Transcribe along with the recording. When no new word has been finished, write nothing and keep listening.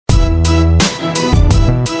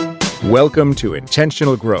Welcome to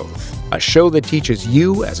Intentional Growth, a show that teaches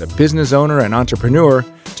you as a business owner and entrepreneur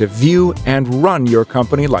to view and run your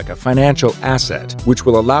company like a financial asset, which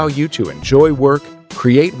will allow you to enjoy work,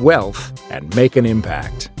 create wealth, and make an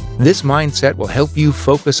impact. This mindset will help you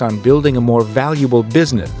focus on building a more valuable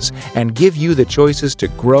business and give you the choices to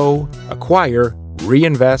grow, acquire,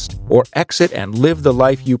 reinvest, or exit and live the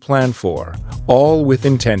life you plan for, all with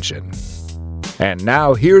intention. And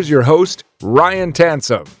now here's your host, Ryan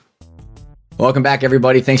Tansom. Welcome back,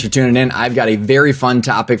 everybody. Thanks for tuning in. I've got a very fun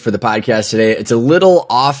topic for the podcast today. It's a little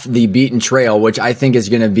off the beaten trail, which I think is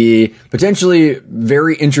going to be potentially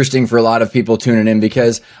very interesting for a lot of people tuning in,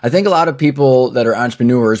 because I think a lot of people that are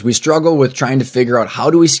entrepreneurs, we struggle with trying to figure out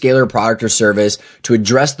how do we scale our product or service to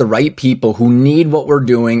address the right people who need what we're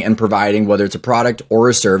doing and providing, whether it's a product or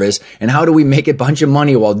a service, and how do we make a bunch of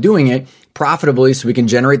money while doing it profitably so we can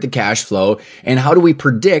generate the cash flow, and how do we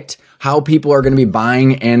predict how people are going to be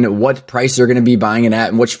buying and what price they're going to be buying it at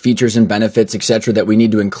and which features and benefits, etc., that we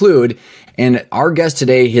need to include. And our guest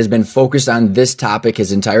today has been focused on this topic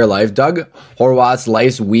his entire life. Doug Howarth's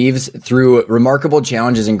life weaves through remarkable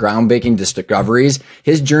challenges and groundbreaking discoveries.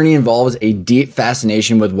 His journey involves a deep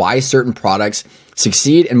fascination with why certain products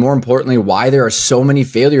succeed, and more importantly, why there are so many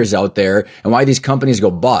failures out there and why these companies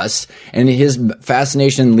go bust. And his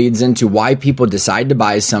fascination leads into why people decide to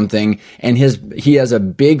buy something, and he has a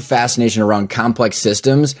big fascination around complex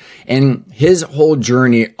systems. And his whole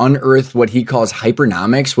journey unearthed what he calls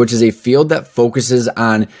hypernomics, which is a field that focuses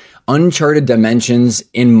on uncharted dimensions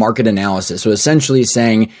in market analysis. So essentially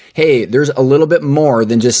saying, hey, there's a little bit more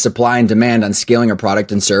than just supply and demand on scaling a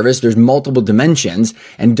product and service. There's multiple dimensions.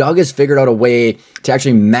 And Doug has figured out a way to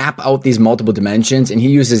actually map out these multiple dimensions. And he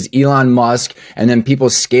uses Elon Musk and then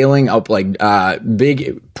people scaling up like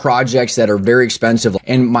big projects that are very expensive.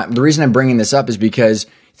 And the reason I'm bringing this up is because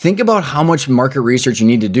think about how much market research you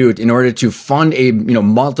need to do in order to fund a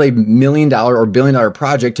multi-million-dollar or billion-dollar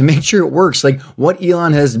project to make sure it works. Like what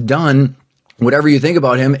Elon has done, whatever you think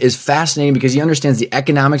about him, is fascinating because he understands the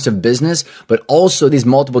economics of business, but also these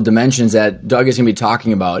multiple dimensions that Doug is going to be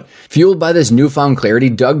talking about. Fueled by this newfound clarity,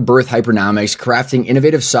 Doug birthed Hypernomics, crafting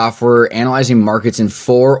innovative software, analyzing markets in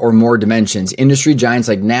 4 or more dimensions. Industry giants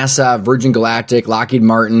like NASA, Virgin Galactic, Lockheed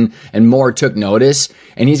Martin, and more took notice.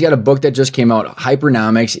 And he's got a book that just came out,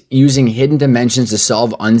 Hypernomics, using hidden dimensions to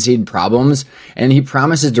solve unseen problems. And he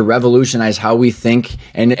promises to revolutionize how we think.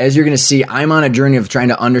 And as you're going to see, I'm on a journey of trying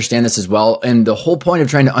to understand this as well. And the whole point of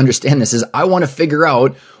trying to understand this is I want to figure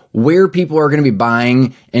out where people are going to be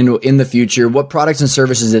buying in the future, what products and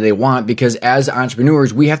services that they want, because as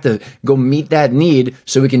entrepreneurs, we have to go meet that need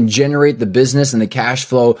so we can generate the business and the cash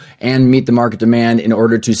flow and meet the market demand in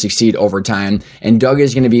order to succeed over time. And Doug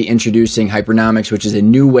is going to be introducing Hypernomics, which is a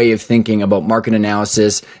new way of thinking about market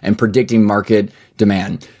analysis and predicting market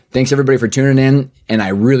demand. Thanks everybody for tuning in, and I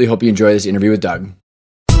really hope you enjoy this interview with Doug.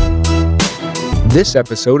 This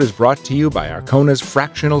episode is brought to you by Arcona's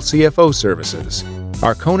Fractional CFO Services.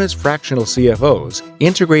 Arcona's Fractional CFOs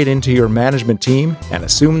integrate into your management team and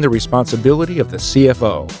assume the responsibility of the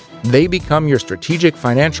CFO. They become your strategic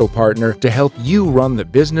financial partner to help you run the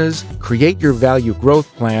business, create your value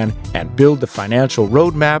growth plan, and build the financial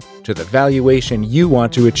roadmap to the valuation you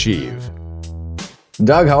want to achieve.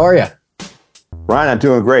 Doug, how are you? Ryan, I'm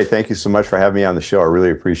doing great. Thank you so much for having me on the show. I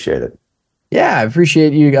really appreciate it. Yeah, I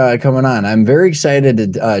appreciate you coming on. I'm very excited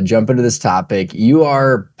to jump into this topic. You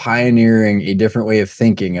are pioneering a different way of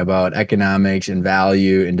thinking about economics and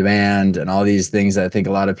value and demand and all these things that I think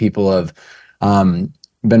a lot of people have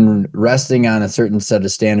been resting on a certain set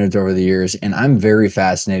of standards over the years. And I'm very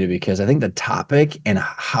fascinated because I think the topic and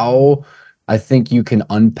how I think you can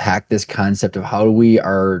unpack this concept of how we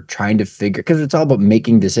are trying to figure, because it's all about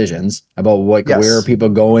making decisions about what, yes, where are people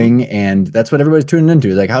going, and that's what everybody's tuning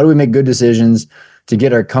into. Like, how do we make good decisions to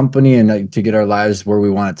get our company and to get our lives where we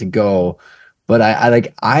want it to go? But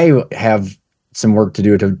I have some work to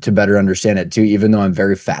do to better understand it too, even though I'm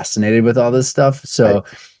very fascinated with all this stuff. So,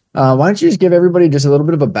 why don't you just give everybody just a little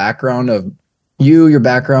bit of a background of you, your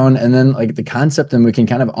background, and then like the concept, and we can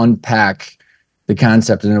kind of unpack the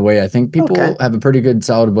concept in a way I think people have a pretty good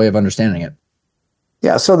solid way of understanding it.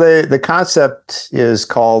 Yeah, so the concept is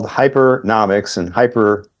called hypernomics, and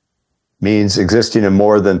hyper means existing in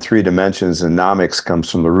more than 3 dimensions, and nomics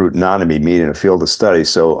comes from the root nonomy, meaning a field of study.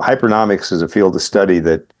 So hypernomics is a field of study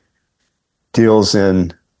that deals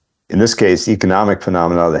in this case, economic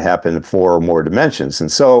phenomena that happen in 4 or more dimensions.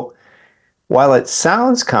 And so while it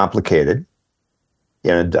sounds complicated,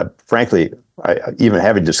 and frankly, even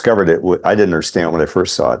having discovered it, I didn't understand when I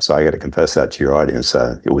first saw it. So I got to confess that to your audience.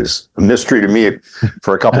 It was a mystery to me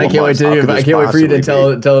for a couple of months. I can't wait for you to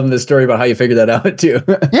tell them the story about how you figured that out too.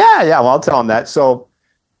 Yeah. Well, I'll tell them that. So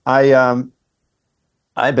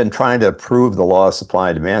I've been trying to prove the law of supply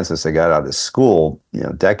and demand since I got out of school,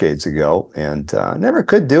 decades ago, and never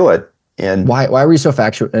could do it. And why were you so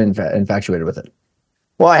infatuated with it?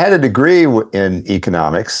 Well, I had a degree in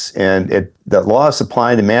economics, and the law of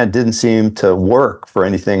supply and demand didn't seem to work for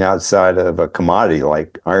anything outside of a commodity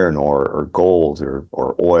like iron ore or gold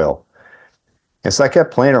or oil. And so I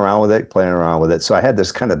kept playing around with it. So I had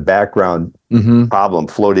this kind of background problem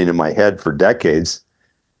floating in my head for decades.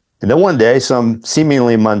 And then one day, some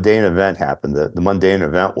seemingly mundane event happened. The mundane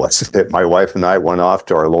event was that my wife and I went off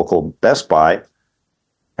to our local Best Buy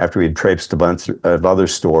after we'd traipsed a bunch of other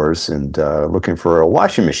stores and looking for a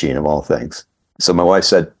washing machine of all things. So my wife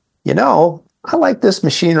said, I like this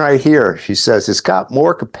machine right here. She says, it's got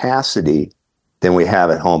more capacity than we have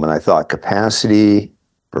at home. And I thought, capacity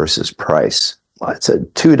versus price. Well, it's a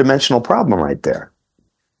two-dimensional problem right there.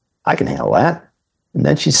 I can handle that. And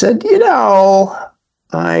then she said,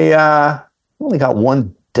 I only got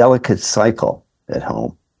one delicate cycle at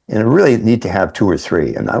home. And I really need to have two or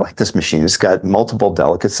three. And I like this machine. It's got multiple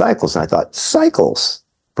delicate cycles. And I thought, cycles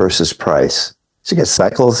versus price. She got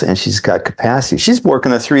cycles and she's got capacity. She's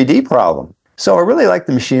working a 3D problem. So I really liked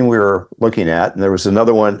the machine we were looking at. And there was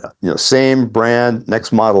another one, same brand,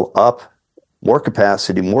 next model up, more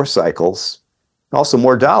capacity, more cycles, also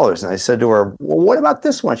more dollars. And I said to her, well, what about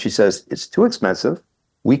this one? She says, it's too expensive.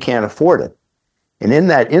 We can't afford it. And in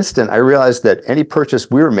that instant, I realized that any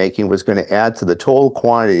purchase we were making was going to add to the total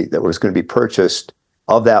quantity that was going to be purchased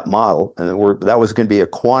of that model. And that was going to be a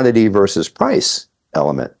quantity versus price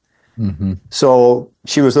element. Mm-hmm. So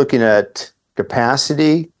she was looking at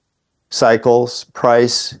capacity, cycles,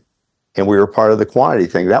 price, and we were part of the quantity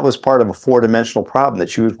thing. That was part of a four-dimensional problem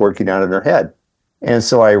that she was working on in her head. And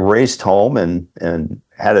so I raced home and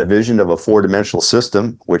had a vision of a four-dimensional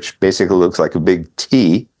system, which basically looks like a big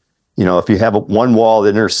T. If you have one wall that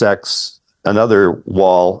intersects another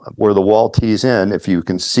wall, where the wall tees in, if you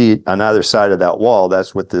can see on either side of that wall,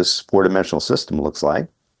 that's what this four-dimensional system looks like.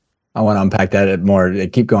 I want to unpack that more.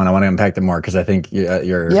 Keep going. I want to unpack that more because I think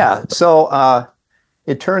you're... Yeah. So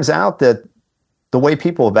it turns out that the way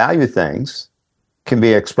people value things can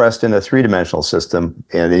be expressed in a three-dimensional system,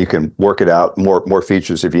 and you can work it out, more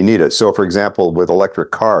features if you need it. So, for example, with electric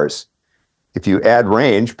cars, if you add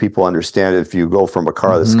range, people understand if you go from a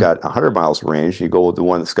car that's got 100 miles range, you go with the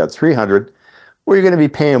one that's got 300, well, you're going to be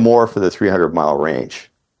paying more for the 300-mile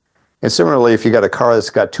range. And similarly, if you got a car that's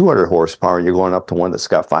got 200 horsepower and you're going up to one that's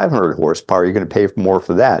got 500 horsepower, you're going to pay more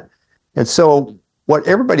for that. And so what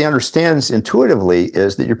everybody understands intuitively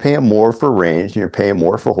is that you're paying more for range and you're paying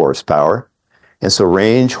more for horsepower. And so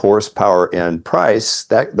range, horsepower, and price,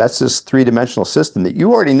 that's this three-dimensional system that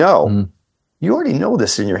you already know. You already know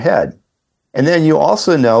this in your head. And then you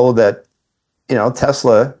also know that,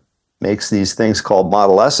 Tesla makes these things called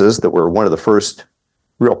Model S's that were one of the first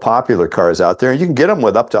real popular cars out there. And you can get them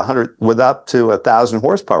with up to 1,000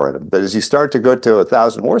 horsepower in them. But as you start to go to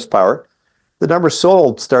 1,000 horsepower, the number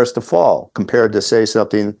sold starts to fall compared to, say,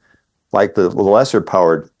 something like the lesser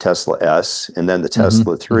powered Tesla S, and then the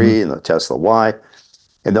Tesla 3 and the Tesla Y,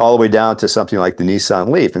 and all the way down to something like the Nissan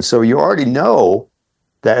Leaf. And so you already know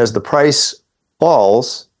that as the price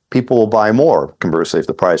falls, people will buy more. Conversely, if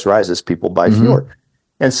the price rises, people buy fewer.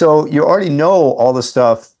 And so you already know all the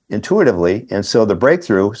stuff intuitively. And so the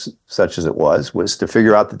breakthrough, such as it was to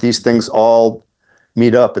figure out that these things all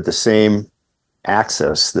meet up at the same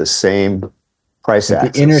axis, the same price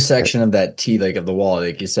axis. The intersection of that T, like of the wall,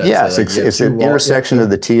 like you said. Yes, so it's an intersection of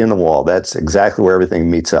the T and the wall. That's exactly where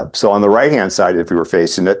everything meets up. So on the right-hand side, if you were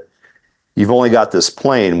facing it, you've only got this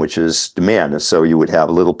plane, which is demand. And so you would have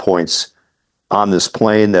little points on this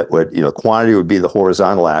plane that would, quantity would be the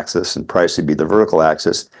horizontal axis and price would be the vertical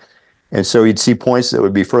axis. And so you'd see points that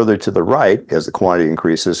would be further to the right as the quantity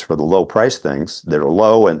increases for the low price things that are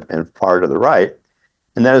low and far to the right.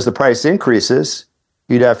 And then as the price increases,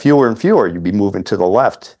 you'd have fewer and fewer. You'd be moving to the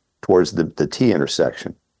left towards the T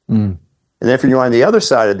intersection. And then if you're on the other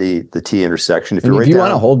side of the T intersection, if you want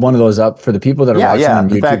to hold one of those up for the people that are watching on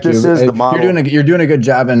YouTube, in fact, this is the model. You're doing a good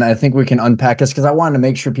job, and I think we can unpack this because I wanted to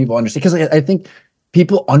make sure people understand. Because I think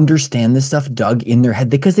people understand this stuff, Doug, in their head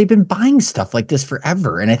because they've been buying stuff like this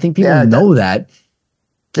forever, and I think people know that.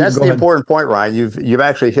 That's the important point, Ryan. You've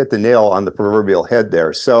actually hit the nail on the proverbial head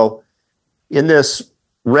there. So in this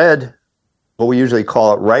red, what we usually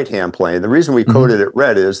call it right-hand plane, the reason we coded it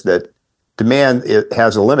red is that demand, it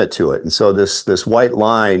has a limit to it. And so this white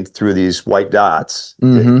line through these white dots,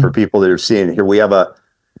 for people that are seeing it here, we have a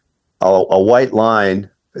white line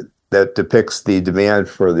that depicts the demand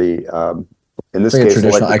for the, in this case,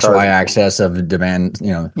 traditional XY axis of demand,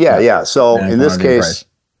 Yeah. So in this case,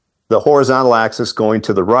 the horizontal axis going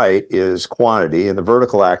to the right is quantity, and the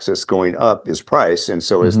vertical axis going up is price. And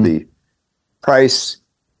so as the price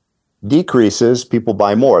decreases, people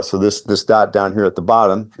buy more. So this dot down here at the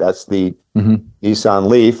bottom, that's the Nissan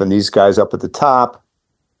Leaf, and these guys up at the top,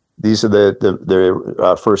 these are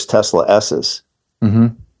the first Tesla S's.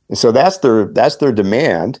 And so that's their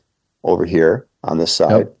demand over here on this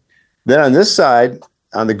side. Then on this side,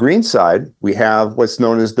 on the green side, we have what's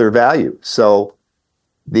known as their value. So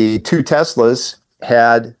the two Teslas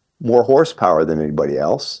had more horsepower than anybody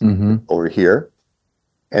else over here,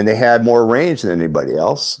 and they had more range than anybody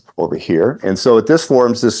else over here. And so this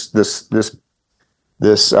forms this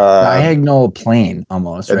diagonal plane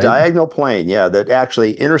almost, right? A diagonal plane, yeah, that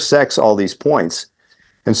actually intersects all these points.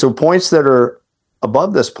 And so points that are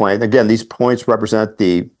above this plane, again, these points represent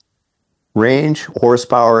the range,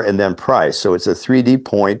 horsepower, and then price. So it's a 3D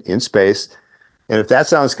point in space. And if that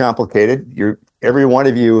sounds complicated, every one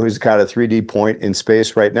of you has got a 3D point in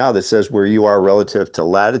space right now that says where you are relative to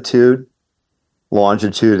latitude,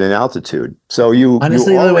 longitude, and altitude. So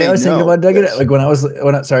honestly, the way I was thinking about Doug,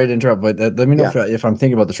 like sorry to interrupt, but let me know if I'm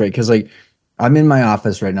thinking about this right. Because like I'm in my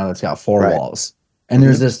office right now that's got four walls, and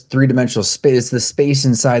there's this three-dimensional space. It's the space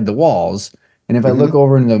inside the walls. And if I look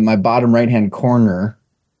over into my bottom right-hand corner,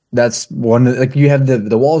 that's one, like you have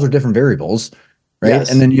the walls are different variables, right?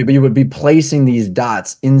 Yes. And then you would be placing these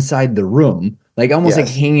dots inside the room, like almost like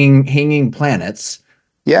hanging planets.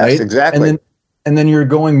 Yes, right? exactly. And then you're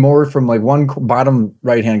going more from like one bottom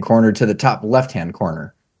right-hand corner to the top left-hand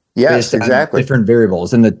corner. Yes, exactly. Different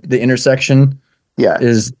variables. And the intersection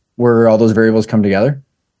is where all those variables come together.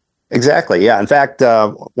 Exactly. Yeah. In fact,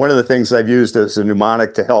 one of the things I've used as a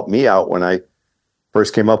mnemonic to help me out when I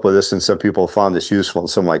first came up with this, and some people found this useful in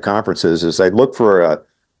some of my conferences, is I'd look for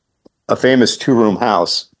a famous two-room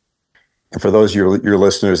house. And for those of your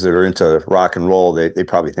listeners that are into rock and roll, they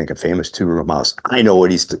probably think a famous two-room house. I know what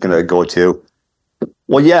he's going to go to.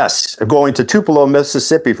 Well, yes, I'm going to Tupelo,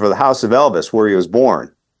 Mississippi for the house of Elvis, where he was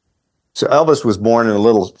born. So Elvis was born in a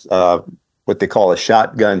little, what they call a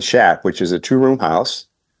shotgun shack, which is a two-room house.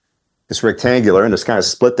 It's rectangular, and it's kind of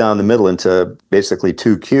split down the middle into basically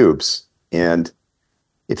two cubes. And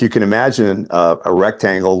if you can imagine a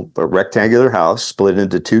rectangular house split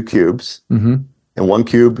into two cubes, and one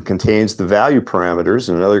cube contains the value parameters,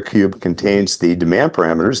 and another cube contains the demand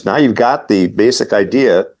parameters, now you've got the basic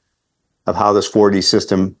idea of how this 4D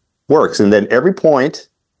system works. And then every point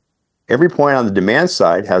on the demand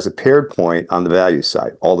side has a paired point on the value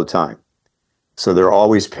side all the time. So they're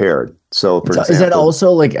always paired. So for example, is that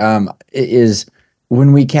also like is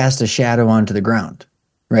when we cast a shadow onto the ground,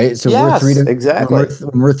 right? So exactly.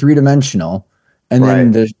 We're three-dimensional, and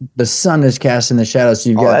then the sun is casting the shadow.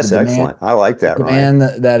 So you've got that's the demand, excellent. I like that. Demand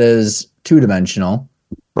that is two-dimensional,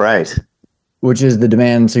 right? Which is the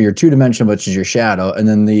demand. So you're two-dimensional, which is your shadow, and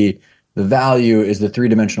then the value is the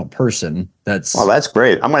three-dimensional person. That's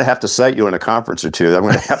great. I'm going to have to cite you in a conference or two. I'm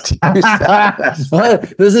going to have to use that. Well,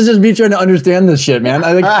 this is just me trying to understand this shit, man.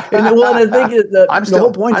 I think, the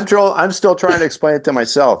whole point. I'm still trying to explain it to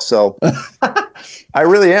myself. So I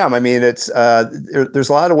really am. I mean, it's there's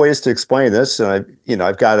a lot of ways to explain this, and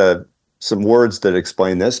I've got some words that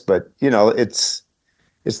explain this, but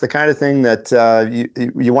it's the kind of thing that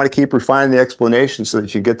you want to keep refining the explanation so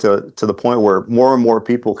that you get to the point where more and more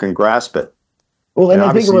people can grasp it. Well, and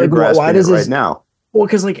I think why does this right now? Well,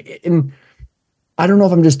 because I don't know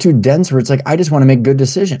if I'm just too dense where it's like I just want to make good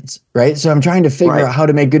decisions, right? So I'm trying to figure out how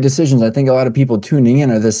to make good decisions. I think a lot of people tuning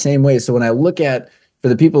in are the same way. So when I look at, for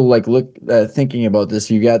the people thinking about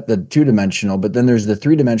this, you got the two-dimensional, but then there's the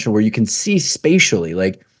three-dimensional where you can see spatially,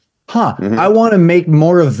 like, I want to make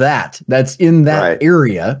more of that. That's in that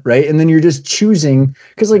area, right? And then you're just choosing,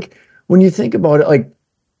 because like when you think about it, like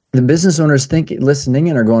the business owners listening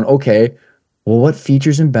in are going, okay, well, what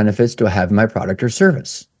features and benefits do I have in my product or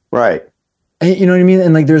service? Right. And, you know what I mean?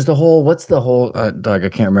 And like there's what's the whole, Doug, I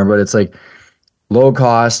can't remember, but it's like low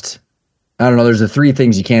cost. I don't know. There's the three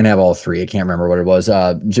things you can't have all three. I can't remember what it was.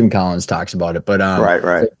 Jim Collins talks about it, but right.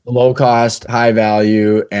 Like low cost, high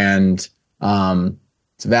value, and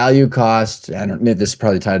it's value, cost. I don't know, this is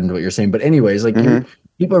probably tied into what you're saying, but anyways, like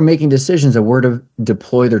people are making decisions of where to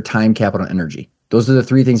deploy their time, capital, and energy. Those are the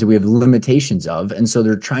three things that we have limitations of. And so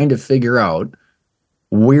they're trying to figure out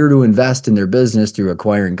where to invest in their business through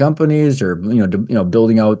acquiring companies or,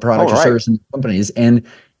 building out products or services companies. And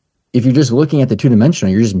if you're just looking at the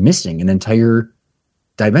two-dimensional, you're just missing an entire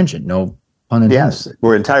dimension. No pun intended. Yes,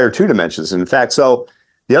 we're entire two dimensions. In fact, so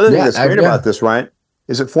the other thing that's great about this, Ryan,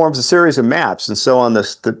 is it forms a series of maps. And so on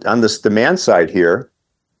this demand side here,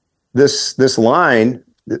 this line,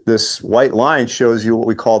 this white line shows you what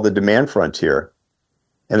we call the demand frontier.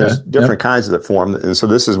 And there's different kinds of the form. And so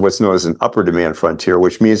this is what's known as an upper demand frontier,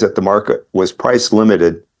 which means that the market was price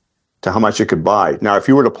limited to how much it could buy. Now, if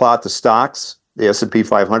you were to plot the stocks, the S&P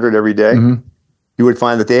 500 every day, you would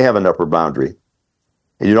find that they have an upper boundary.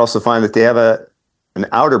 And you'd also find that they have an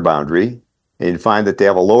outer boundary, and you'd find that they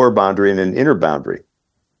have a lower boundary and an inner boundary.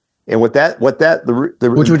 And would those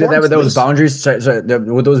boundaries?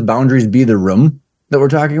 Would those boundaries be the room that we're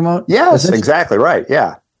talking about? Yes, exactly right.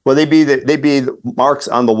 Yeah. Well, they'd be the marks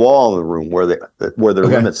on the wall in the room where their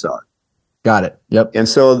limits are. Got it. Yep. And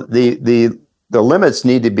so the limits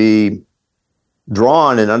need to be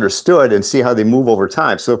drawn and understood and see how they move over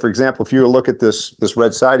time. So, for example, if you look at this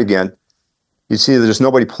red side again, you see that there's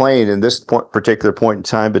nobody playing in this particular point in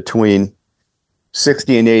time between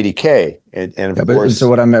 60 and 80K. And of course,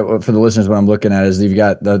 so for the listeners, what I'm looking at is you've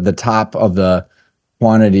got the top of the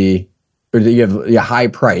quantity, or you have high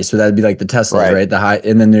price. So that'd be like the Teslas, right? The high,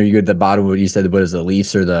 and then there you get the bottom, what you said, what is the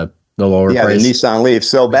Leafs or the lower price? Yeah, the Nissan Leaf.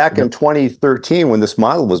 So back in 2013, when this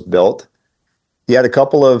model was built, you had a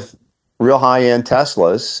couple of real high-end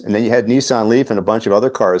Teslas, and then you had Nissan Leaf and a bunch of other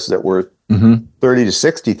cars that were $30,000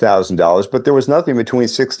 to $60,000, but there was nothing between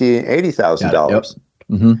 $60,000 and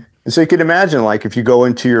 $80,000. And so you can imagine, like, if you go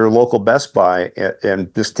into your local Best Buy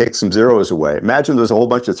and just take some zeros away, imagine there's a whole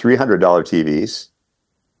bunch of $300 TVs,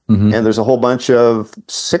 and there's a whole bunch of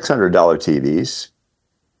 $600 TVs,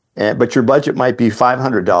 but your budget might be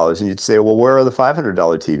 $500, and you'd say, well, where are the $500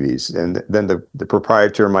 TVs? And then the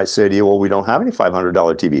proprietor might say to you, well, we don't have any $500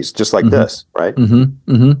 TVs, just like this, right?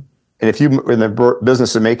 And if you were in the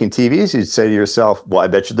business of making TVs, you'd say to yourself, well, I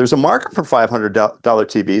bet you there's a market for $500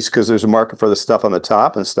 TVs because there's a market for the stuff on the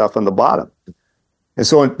top and stuff on the bottom. And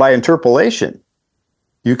so by interpolation,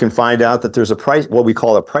 you can find out that there's a price, what we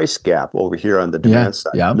call a price gap over here on the demand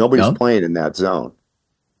side. Nobody's playing in that zone.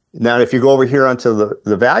 Now, if you go over here onto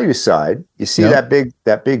the value side, you see that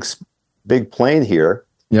big plane here.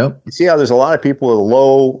 You see how there's a lot of people with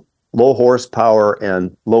low horsepower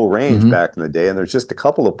and low range back in the day, and there's just a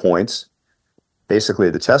couple of points, basically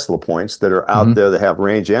the Tesla points, that are out there that have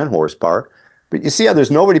range and horsepower. But you see how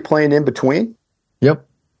there's nobody playing in between?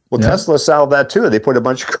 Well, Tesla solved that too. They put a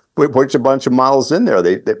bunch of models in there.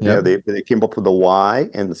 They came up with the Y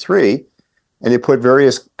and the 3, and they put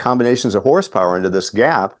various combinations of horsepower into this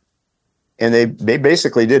gap. And they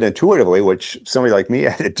basically did intuitively, which somebody like me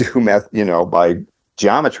had to do by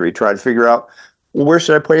geometry, try to figure out, well, where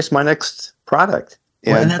should I place my next product?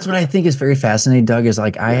 And that's what I think is very fascinating, Doug, is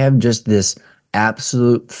like I have just this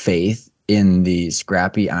absolute faith in the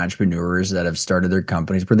scrappy entrepreneurs that have started their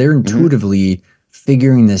companies where they're intuitively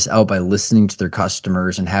figuring this out by listening to their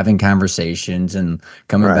customers and having conversations and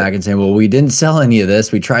coming back and saying, well, we didn't sell any of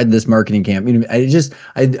this. We tried this marketing campaign.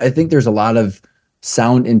 I think there's a lot of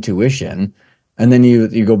sound intuition. And then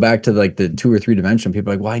you go back to like the 2 or 3 dimension,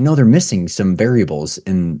 people are like, well, I know they're missing some variables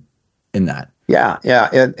in that. Yeah.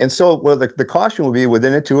 And so, well, the caution will be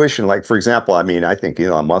within intuition. Like, for example, I mean, I think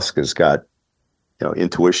Elon Musk has got,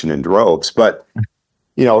 intuition in droves. But,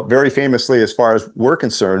 very famously, as far as we're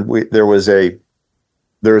concerned,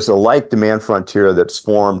 there's a like demand frontier that's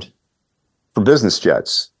formed for business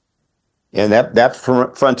jets. And that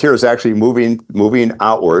frontier is actually moving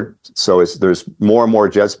outward. So there's more and more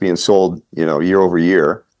jets being sold, year over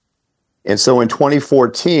year. And so in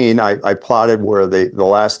 2014, I plotted where the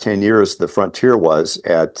last 10 years the frontier was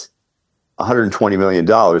at $120 million,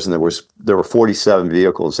 and there were 47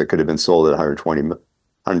 vehicles that could have been sold at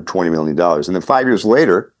 $120 million. And then 5 years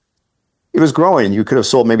later, it was growing, and you could have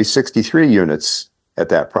sold maybe 63 units at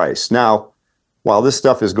that price. Now, while this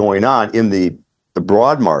stuff is going on in the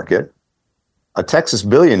broad market, a Texas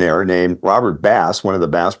billionaire named Robert Bass, one of the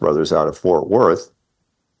Bass brothers out of Fort Worth,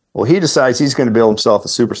 well, he decides he's going to build himself a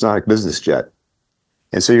supersonic business jet.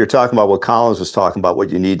 And so you're talking about what Collins was talking about, what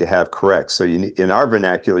you need to have correct. So in our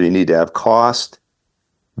vernacular, you need to have cost,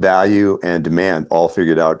 value, and demand all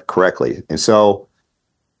figured out correctly. And so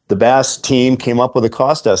the Bass team came up with a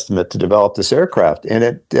cost estimate to develop this aircraft, and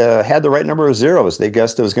it had the right number of zeros. They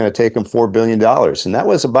guessed it was going to take them $4 billion. And that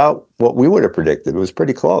was about what we would have predicted. It was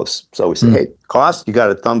pretty close. So we said, hey, cost, you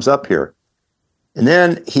got a thumbs up here. And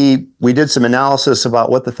then we did some analysis about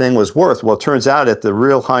what the thing was worth. Well, it turns out at the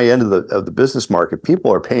real high end of the business market,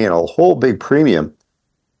 people are paying a whole big premium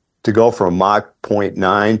to go from Mach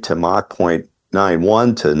 0.9 to Mach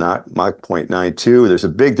 0.91 to Mach 0.92. There's a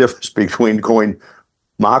big difference between going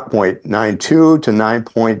Mach 0.92 to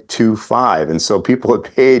 9.25. And so people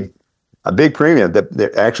had paid a big premium.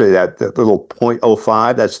 Actually, that little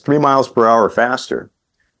 0.05, that's 3 miles per hour faster.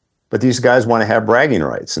 But these guys want to have bragging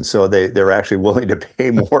rights. And so they're actually willing to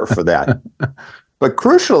pay more for that. But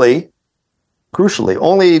crucially,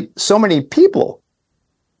 only so many people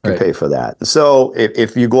can pay for that. And so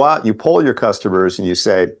if you go out and you poll your customers and you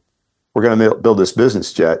say, we're going to build this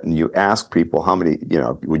business jet, and you ask people how many,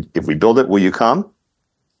 if we build it, will you come?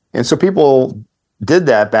 And so people did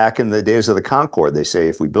that back in the days of the Concorde. They say,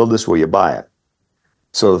 if we build this, will you buy it?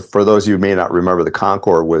 So for those of you who may not remember, the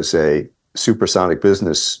Concorde was a supersonic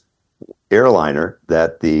business airliner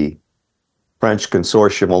that the French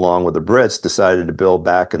consortium, along with the Brits, decided to build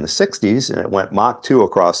back in the 60s, and it went Mach 2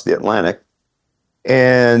 across the Atlantic.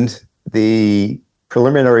 And the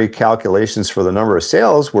preliminary calculations for the number of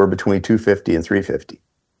sales were between 250 and 350.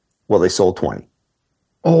 Well, they sold 20.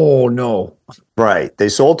 Oh, no. Right. They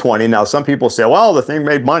sold 20. Now, some people say, well, the thing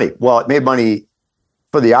made money. Well, it made money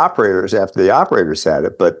for the operators after the operators had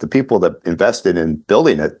it, but the people that invested in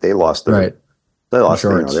building it, they lost their, they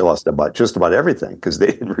lost about just about everything because they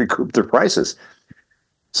didn't recoup their prices.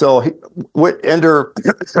 So enter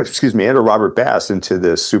Robert Bass into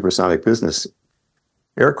this supersonic business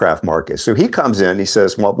aircraft market. So he comes in, he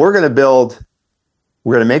says, well, we're going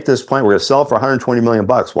to make this plane, we're going to sell it for $120 million.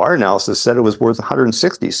 Well, our analysis said it was worth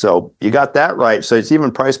 160. So you got that right. So it's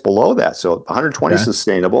even priced below that. So 120 is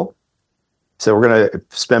sustainable. So we're going to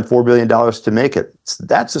spend $4 billion to make it.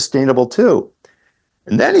 That's sustainable too.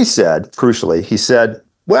 And then he said, crucially,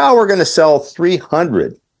 well, we're going to sell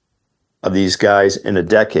 300 of these guys in a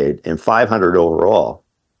decade and 500 overall.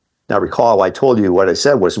 Now, recall, I told you what I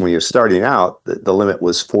said was when you're starting out, the limit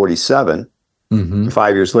was 47.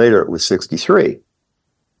 5 years later, it was 63.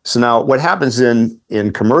 So now what happens in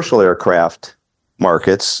commercial aircraft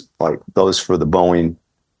markets, like those for the Boeing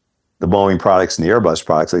products and the Airbus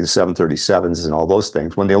products, like the 737s and all those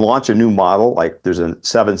things, when they launch a new model, like there's a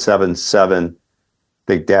 777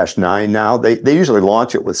 big -9 now, they usually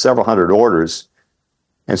launch it with several hundred orders.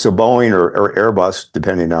 And so Boeing or Airbus,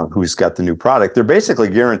 depending on who's got the new product, they're basically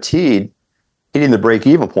guaranteed hitting the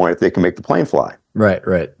break-even point if they can make the plane fly.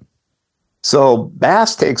 Right. So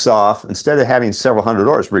Bass takes off, instead of having several hundred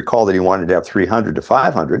orders, recall that he wanted to have 300 to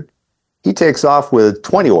 500, he takes off with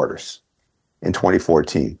 20 orders in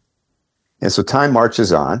 2014. And so time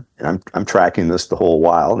marches on, and I'm tracking this the whole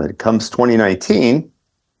while, and it comes 2019, he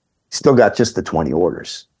still got just the 20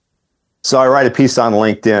 orders. So I write a piece on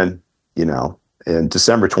LinkedIn, in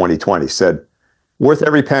December 2020, said, worth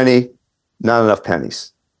every penny, not enough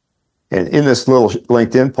pennies. And in this little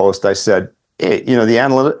LinkedIn post, I said, hey, the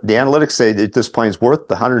analytics say that this plane's worth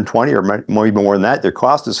the 120 or more, even more than that. Their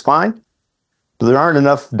cost is fine, but there aren't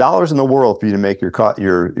enough dollars in the world for you to make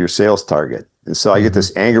your sales target. And so I get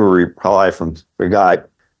this angry reply from a guy a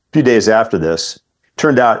few days after this.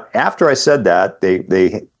 Turned out after I said that,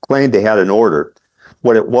 they claimed they had an order.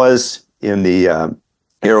 What it was in the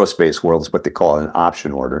aerospace world is what they call an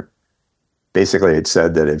option order. Basically, it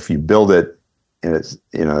said that if you build it and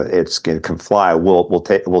it's can fly,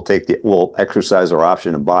 we'll exercise our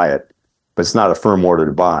option and buy it, but it's not a firm order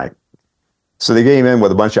to buy. So they came in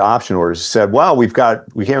with a bunch of option orders. Said, well, we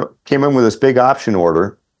came in with this big option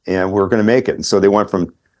order and we're going to make it. And so they went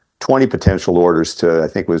from 20 potential orders to, I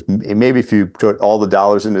think it was, maybe if you put all the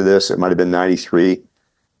dollars into this, it might have been 93,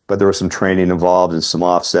 but there was some training involved and some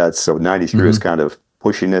offsets. So 93 was kind of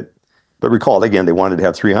pushing it. But recall, again, they wanted to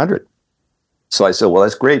have 300. So I said, well,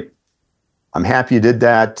 that's great. I'm happy you did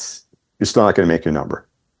that. You're still not going to make your number.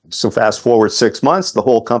 So fast forward 6 months, the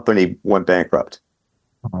whole company went bankrupt.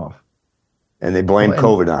 Oh. And they blamed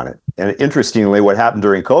COVID on it. And interestingly, what happened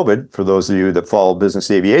during COVID, for those of you that follow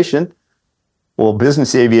business aviation, well,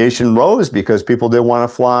 business aviation rose because people didn't want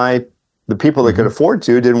to fly. The people that could afford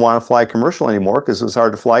to didn't want to fly commercial anymore because it was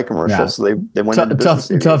hard to fly commercial. Yeah. So they went into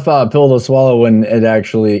business aviation. Tough pill to swallow when it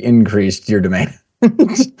actually increased your demand.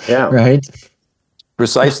 Yeah. Right?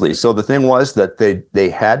 Precisely. So the thing was that they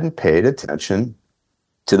hadn't paid attention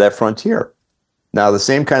to that frontier. Now, the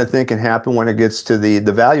same kind of thing can happen when it gets to the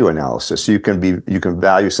value analysis. You can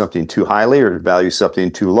value something too highly or value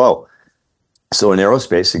something too low. So in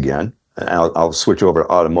aerospace, again, and I'll switch over to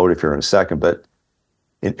automotive here in a second, but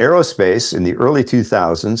in aerospace, in the early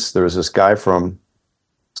 2000s, there was this guy from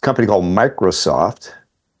this company called Microsoft.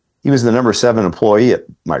 He was the number 7 employee at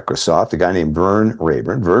Microsoft, a guy named Vern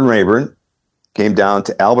Rayburn. Vern Rayburn came down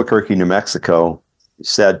to Albuquerque, New Mexico. He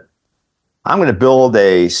said, I'm going to build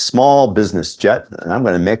a small business jet, and I'm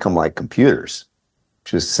going to make them like computers.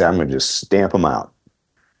 Just say, I'm going to just stamp them out.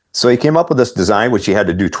 So he came up with this design, which he had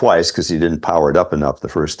to do twice because he didn't power it up enough the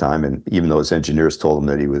first time. And even though his engineers told him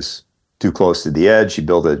that he was too close to the edge, he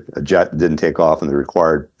built a jet that didn't take off in the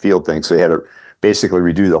required field thing. So he had to basically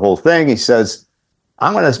redo the whole thing. He says,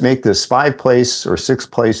 I'm going to make this 5-place or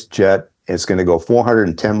 6-place jet. It's going to go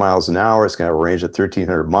 410 miles an hour. It's going to have a range of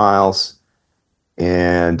 1,300 miles.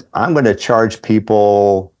 And I'm going to charge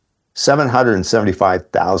people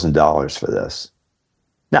 $775,000 for this.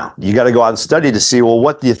 Now, you got to go out and study to see, well,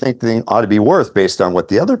 what do you think the thing ought to be worth based on what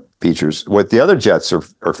the other features, what the other jets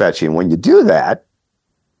are fetching? When you do that,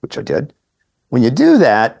 which I did, when you do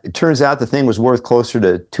that, it turns out the thing was worth closer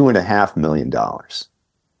to $2.5 million.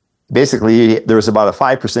 Basically, there was about a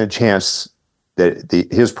 5% chance that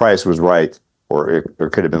his price was right, or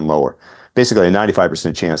it could have been lower. Basically, a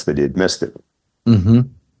 95% chance that he had missed it. Mm-hmm.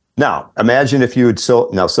 Now, imagine if you had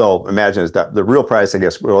imagine that the real price, I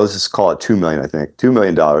guess, well, let's just call it $2 million, I think, $2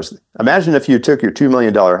 million. Imagine if you took your $2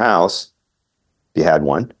 million house, if you had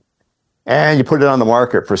one, and you put it on the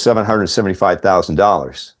market for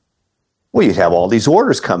 $775,000. Well, you'd have all these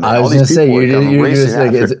orders coming. I was going to say,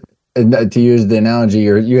 to use the analogy,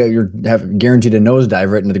 you're have guaranteed a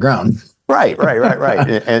nosedive right into the ground. Right.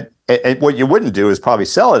 and what you wouldn't do is probably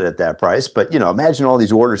sell it at that price. But, imagine all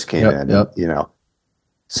these orders came in,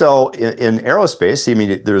 So in aerospace, I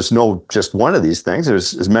mean, there's no just one of these things.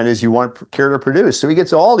 There's as many as you care to produce. So he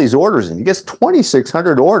gets all these orders, and he gets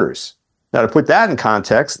 2,600 orders. Now, to put that in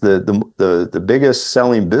context, the biggest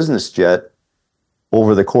selling business jet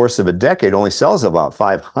over the course of a decade only sells about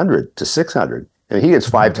 500 to 600. And he gets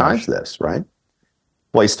 5 times this, right?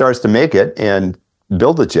 Well, he starts to make it and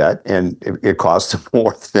build a jet, and it costs him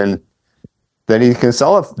more than he can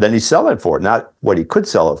sell it. Then he's selling it for, not what he could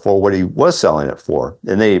sell it for, what he was selling it for.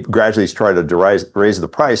 And they gradually try to raise the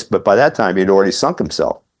price, but by that time he'd already sunk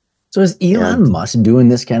himself. So is Elon Musk doing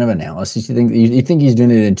this kind of analysis? You think he's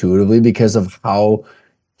doing it intuitively because of how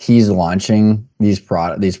he's launching these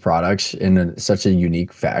products in such a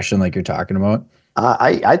unique fashion, like you're talking about?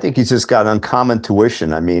 I think he's just got uncommon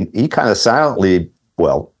tuition. I mean, he kind of silently,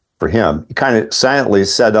 well, for him, he kind of silently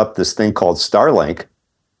set up this thing called Starlink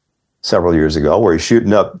several years ago, where he's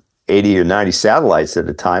shooting up 80 or 90 satellites at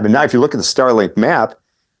a time. And now if you look at the Starlink map,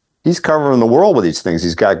 he's covering the world with these things.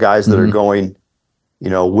 He's got guys that are going,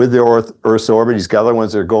 with the Earth's orbit. He's got other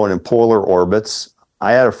ones that are going in polar orbits.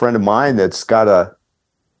 I had a friend of mine that's got a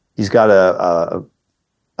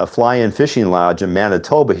fly-in fishing lodge in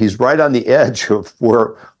Manitoba. He's right on the edge of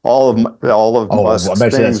where all of Musk's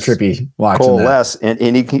things trippy coalesce,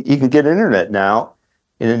 and he can get internet now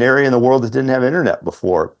in an area in the world that didn't have internet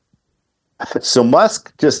before. So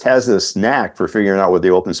Musk just has this knack for figuring out what the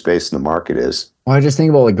open space in the market is. Well, I just think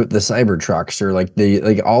about like the cyber trucks or like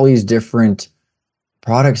all these different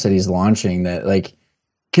products that he's launching that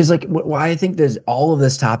because why I think all of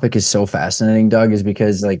this topic is so fascinating, Doug, is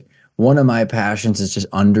because one of my passions is just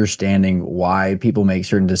understanding why people make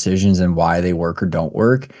certain decisions and why they work or don't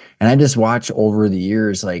work. And I just watch over the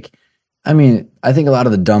years, I think a lot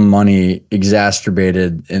of the dumb money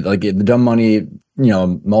exacerbated, the dumb money,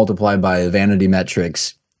 multiplied by vanity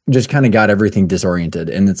metrics, just kind of got everything disoriented.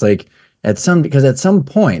 And it's at some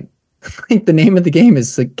point, the name of the game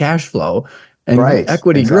is cash flow and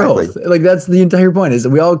equity growth. That's the entire point, is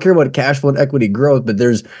that we all care about cash flow and equity growth, but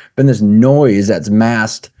there's been this noise that's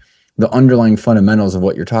masked the underlying fundamentals of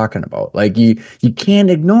what you're talking about. You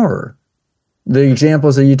can't ignore the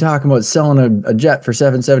examples that you talk about selling a jet for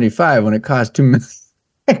 $775 when it costs $2 million.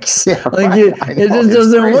 It just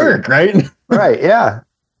doesn't work, right? Right. Yeah.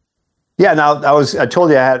 Yeah. Now I told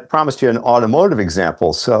you I had promised you an automotive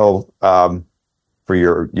example. So for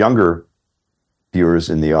your younger viewers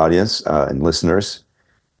in the audience and listeners,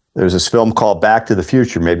 there's this film called Back to the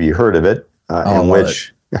Future. Maybe you heard of it. I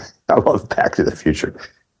love Back to the Future,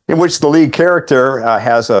 in which the lead character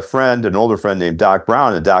has an older friend named Doc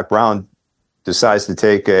Brown, and Doc Brown decides to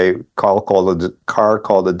take a car called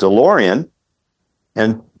a DeLorean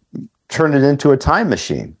and turn it into a time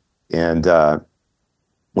machine. And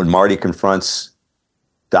when Marty confronts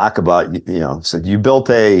Doc about, said, "You built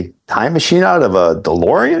a time machine out of a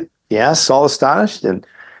DeLorean?" Yes, all astonished. And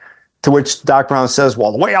to which Doc Brown says,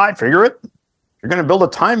 "Well, the way I figure it, you're going to build a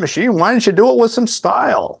time machine. Why don't you do it with some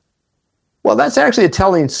style?" Well, that's actually a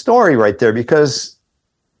telling story right there, because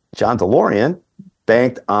John DeLorean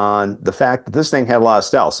banked on the fact that this thing had a lot of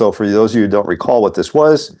style. So for those of you who don't recall what this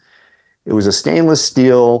was, it was a stainless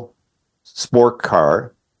steel sport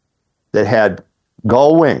car that had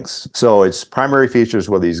gull wings. So its primary features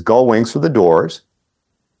were these gull wings for the doors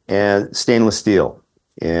and stainless steel.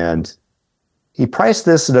 And he priced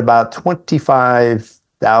this at about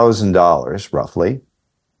 $25,000 roughly.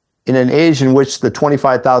 in an age in which the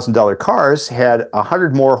 $25,000 cars had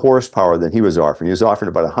 100 more horsepower than he was offering. He was offering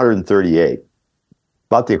about 138,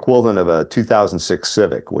 about the equivalent of a 2006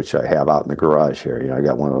 Civic, which I have out in the garage here. You know, I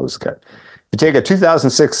got one of those guys. You take a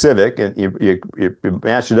 2006 Civic and you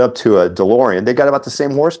match it up to a DeLorean, they got about the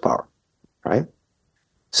same horsepower, right?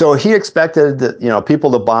 So he expected that, you know,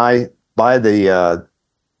 people to buy the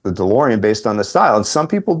DeLorean based on the style, and some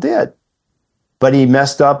people did. But he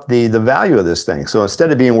messed up the value of this thing. So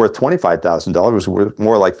instead of being worth $25,000, it was worth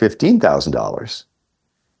more like $15,000.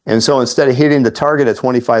 And so instead of hitting the target at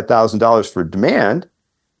 $25,000 for demand,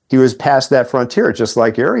 he was past that frontier, just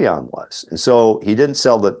like Aeronautics was. And so he didn't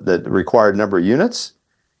sell the required number of units,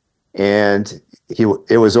 and it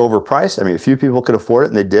was overpriced. I mean, a few people could afford it,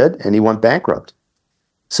 and they did, and he went bankrupt.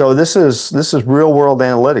 So this is real world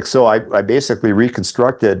analytics. So I basically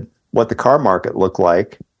reconstructed what the car market looked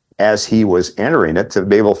like as he was entering it to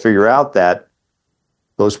be able to figure out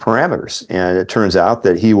those parameters. And it turns out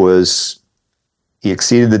that he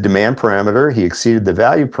exceeded the demand parameter, he exceeded the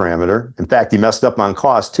value parameter. In fact, he messed up on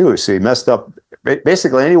cost too. So he messed up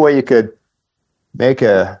basically any way you could make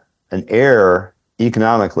an error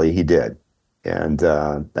economically, he did. And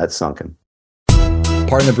that sunk him.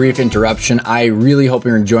 Pardon the brief interruption. I really hope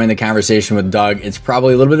you're enjoying the conversation with Doug. It's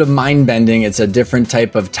probably a little bit of mind bending. It's a different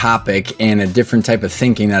type of topic and a different type of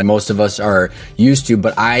thinking that most of us are used to,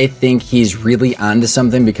 but I think he's really onto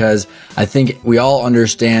something, because I think we all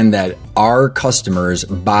understand that our customers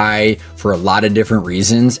buy for a lot of different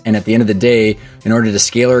reasons. And at the end of the day, in order to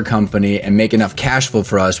scale our company and make enough cash flow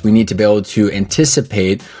for us, we need to be able to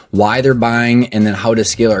anticipate why they're buying and then how to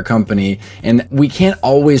scale our company. And we can't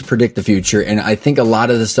always predict the future. And I think a lot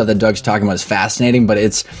of the stuff that Doug's talking about is fascinating, but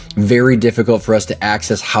it's very difficult for us to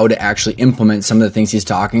access how to actually implement some of the things he's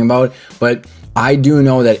talking about. But I do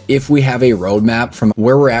know that if we have a roadmap from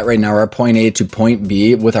where we're at right now, our point A to point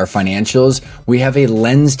B with our financials, we have a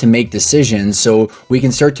lens to make decisions, so we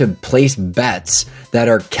can start to place bets that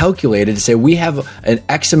are calculated to say we have an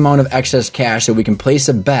X amount of excess cash that we can place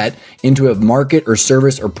a bet into a market or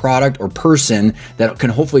service or product or person that can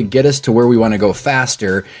hopefully get us to where we want to go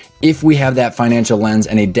faster, if we have that financial lens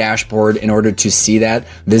and a dashboard in order to see that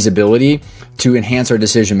visibility to enhance our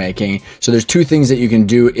decision making. So there's two things that you can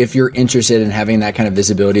do if you're interested in having that kind of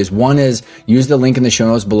visibility. One is use the link in the show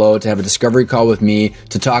notes below to have a discovery call with me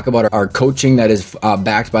to talk about our coaching that is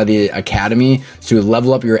backed by the Academy to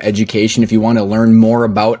level up your education if you want to learn more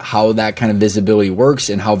about how that kind of visibility works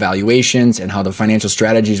and how valuations and how the financial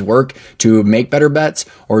strategies work to make better bets.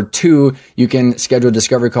 Or two, you can schedule a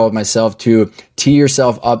discovery call with myself to tee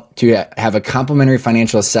yourself up to have a complimentary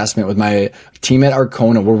financial assessment with my team at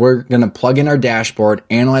Arcona, where we're going to plug in our dashboard,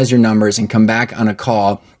 analyze your numbers, and come back on a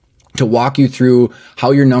call to walk you through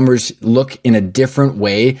how your numbers look in a different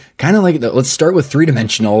way. Kind of like, let's start with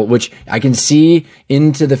three-dimensional, which I can see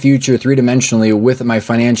into the future three-dimensionally with my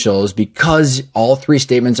financials, because all three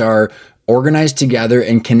statements are organized together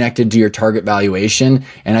and connected to your target valuation.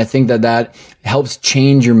 And I think that helps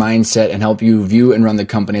change your mindset and help you view and run the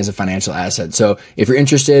company as a financial asset. So if you're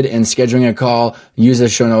interested in scheduling a call, use the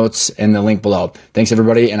show notes and the link below. Thanks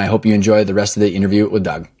everybody. And I hope you enjoy the rest of the interview with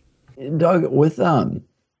Doug. Doug, with,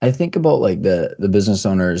 I think about like the business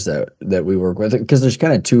owners that we work with, because there's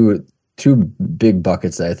kind of two big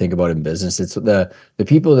buckets that I think about in business. It's the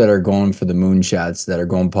people that are going for the moonshots, that are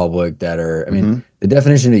going public, that are, I mean, the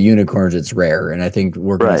definition of unicorns, it's rare. And I think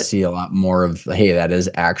we're going to see a lot more of, hey, that is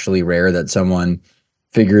actually rare that someone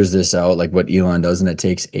figures this out, like what Elon does. And it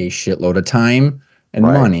takes a shitload of time and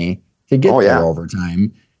money to get there over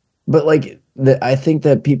time. But like, I think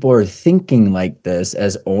that people are thinking like this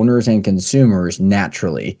as owners and consumers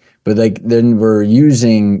naturally, but like then we're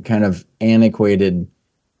using kind of antiquated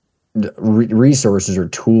resources or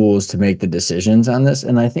tools to make the decisions on this.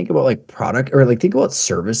 And I think about like product, or like think about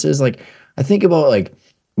services. Like I think about like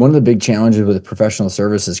one of the big challenges with professional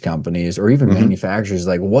services companies or even manufacturers,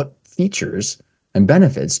 like what features and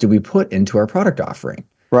benefits do we put into our product offering?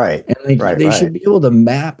 Right. And like they should be able to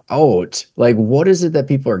map out like what is it that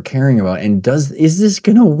people are caring about, and is this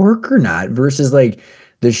gonna work or not, versus like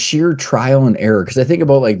the sheer trial and error. Because I think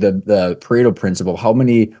about like the Pareto principle, how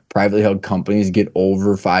many privately held companies get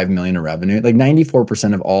over 5 million in revenue? Like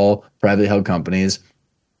 94% of all privately held companies,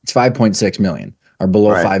 it's 5.6 million, are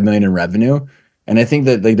below 5 million in revenue. And I think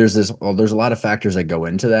that like there's a lot of factors that go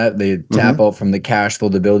into that. They tap out from the cash flow,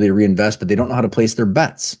 the ability to reinvest, but they don't know how to place their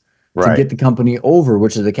bets to get the company over,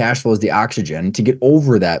 which is the cash flow is the oxygen, to get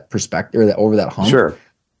over that perspective, or over that hump. Sure.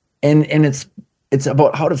 And it's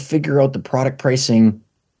about how to figure out the product pricing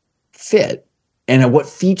fit and what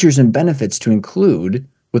features and benefits to include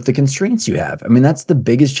with the constraints you have. I mean, that's the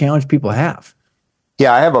biggest challenge people have.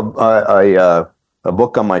 Yeah, I have a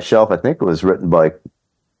book on my shelf. I think it was written by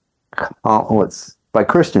it's by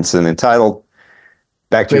Christensen, entitled,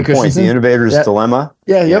 back to your point, The Innovator's Dilemma.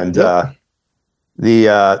 Yeah, yep. And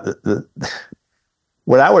the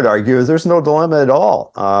what I would argue is there's no dilemma at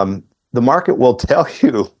all. The market will tell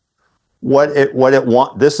you what it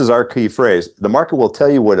wants. This is our key phrase. The market will tell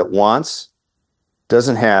you what it wants,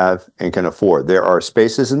 doesn't have, and can afford. There are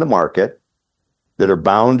spaces in the market that are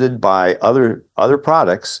bounded by other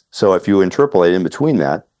products. So if you interpolate in between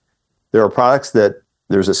that, there are products that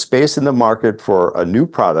there's a space in the market for a new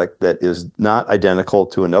product that is not identical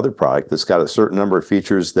to another product that's got a certain number of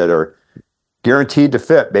features that are guaranteed to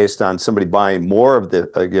fit based on somebody buying more of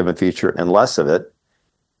a given feature and less of it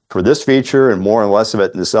for this feature and more and less of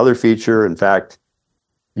it in this other feature. In fact,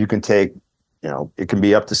 you can take, it can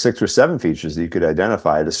be up to 6 or 7 features that you could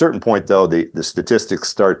identify. At a certain point, though, the statistics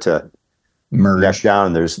start to merge neck down,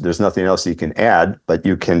 and there's nothing else you can add, but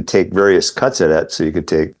you can take various cuts at it. So you could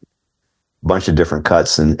take a bunch of different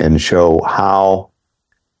cuts and show how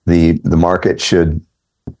the market should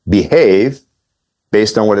behave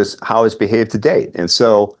based on how it's behaved to date. And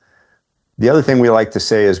so the other thing we like to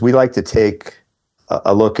say is we like to take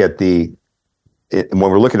a look at when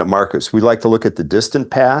we're looking at markets, we like to look at the distant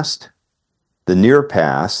past, the near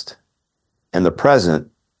past, and the present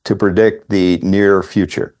to predict the near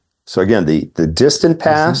future. So again, the distant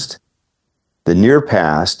past, the near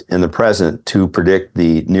past, and the present to predict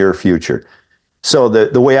the near future. So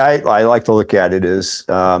the way I like to look at it is,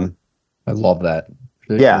 I love that.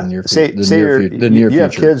 Yeah. The near future. You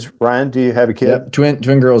have kids, Ryan? Do you have a kid? Yep.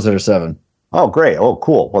 Twin girls that are 7. Oh, great. Oh,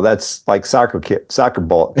 cool. Well, that's like soccer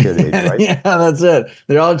ball kid age, right? Yeah, that's it.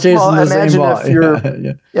 They're all chasing the same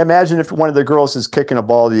ball. Imagine if one of the girls is kicking a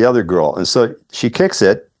ball to the other girl. And so she kicks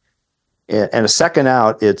it, and a second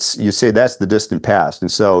out, you say that's the distant past.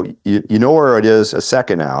 And so you know where it is a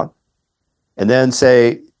second out. And then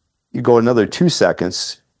say you go another 2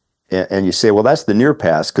 seconds, and you say, well, that's the near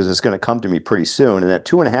past because it's going to come to me pretty soon. And that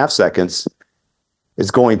 2.5 seconds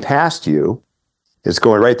is going past you. It's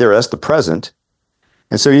going right there. That's the present.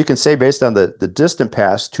 And so you can say, based on the distant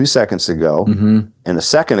past 2 seconds ago and a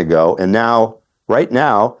second ago, and now, right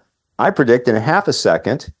now, I predict in a half a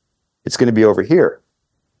second, it's going to be over here.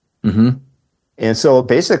 Mm-hmm. And so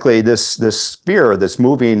basically this sphere that's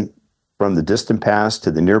moving from the distant past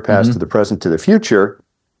to the near past to the present to the future,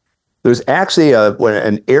 there's actually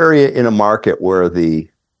an area in a market where the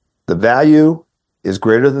value is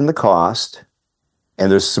greater than the cost,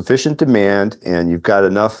 and there's sufficient demand, and you've got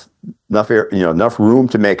enough room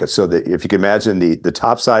to make it. So that if you can imagine the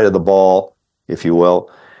top side of the ball, if you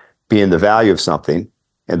will, being the value of something,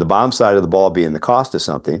 and the bottom side of the ball being the cost of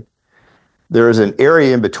something, there is an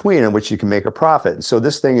area in between in which you can make a profit. And so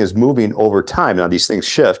this thing is moving over time. Now these things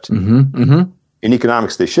shift. In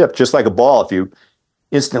economics, they shift. Just like a ball, if you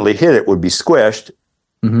instantly hit it, would be squished,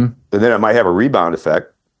 and then it might have a rebound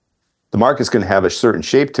effect. The market's going to have a certain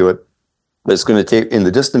shape to it, but it's going to take, in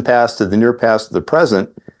the distant past to the near past to the present,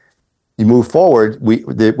 you move forward.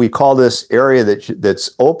 We call this area that's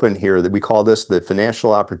open here, that we call this the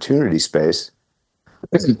financial opportunity space.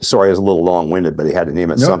 Sorry, I was a little long-winded, but he had to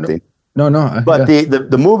name it something. No. But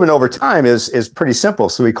the movement over time is pretty simple.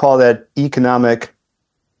 So we call that economic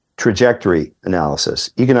trajectory analysis,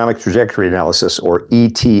 or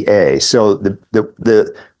ETA. So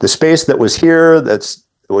the space that was here, that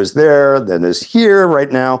was there, then is here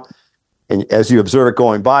right now, and as you observe it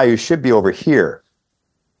going by, you should be over here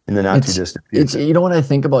in the not too distant future. It's what I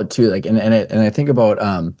think about too, like, and I think about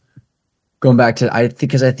going back to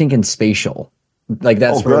because I think in spatial, like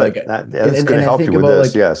that's where like that's going to help you with this,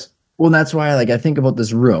 like, yes. Well, that's why I think about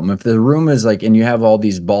this room. If the room is like, and you have all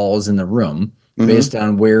these balls in the room, based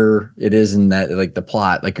on where it is in that, like the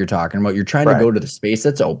plot, like you're talking about, you're trying to go to the space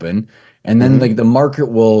that's open, and then like the market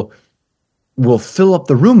will fill up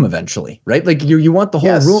the room eventually, right? Like you want the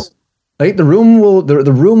whole room, right? The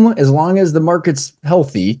room, as long as the market's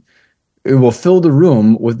healthy, it will fill the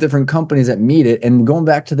room with different companies that meet it. And going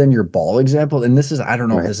back to then your ball example, and this is, I don't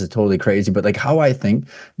know if this is totally crazy, but like how I think,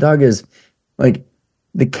 Doug, is like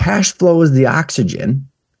the cash flow is the oxygen.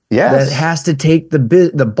 Yes. That has to take the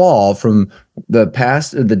ball from the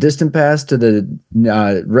past, the distant past, to the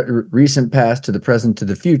recent past, to the present, to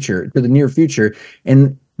the future, to the near future.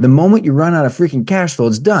 And the moment you run out of freaking cash flow,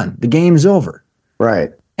 it's done. The game's over.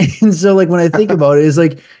 Right. And so, like, when I think about it, it's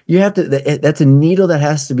like you have to. That's a needle that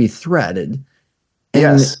has to be threaded.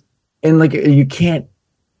 And, yes. And like you can't.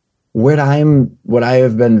 What I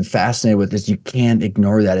have been fascinated with is you can't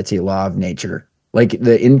ignore that. It's a law of nature. Like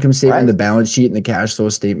the income statement, the balance sheet, and the cash flow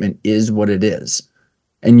statement is what it is.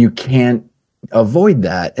 And you can't avoid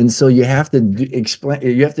that. And so you have to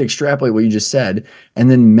extrapolate what you just said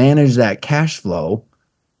and then manage that cash flow.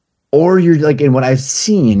 Or you're like, and what I've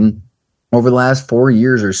seen over the last 4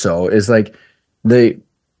 years or so is like the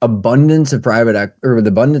abundance of private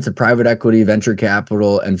equity, venture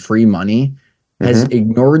capital, and free money has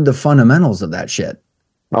ignored the fundamentals of that shit.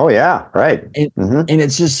 Oh yeah, right. And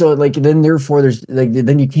it's just so like then therefore there's like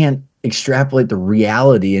then you can't extrapolate the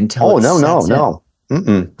reality until no.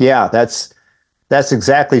 Yeah, that's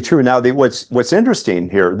exactly true. Now what's interesting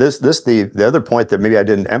here, the other point that maybe I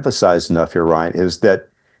didn't emphasize enough here, Ryan, is that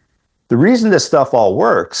the reason this stuff all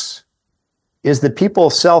works is that people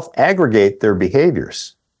self-aggregate their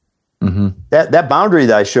behaviors. That boundary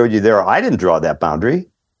that I showed you there, I didn't draw that boundary.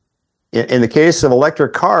 In the case of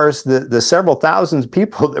electric cars, the several thousand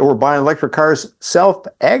people that were buying electric cars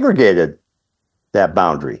self-aggregated that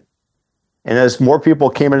boundary. And as more people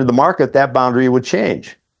came into the market, that boundary would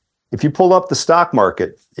change. If you pull up the stock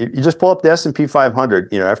market, you just pull up the S&P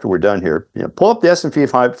 500, after we're done here, pull up the S&P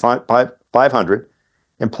 500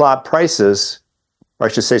 and plot prices, or I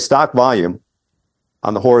should say stock volume,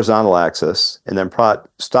 on the horizontal axis, and then plot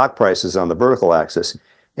stock prices on the vertical axis.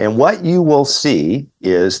 And what you will see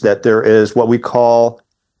is that there is what we call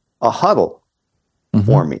a huddle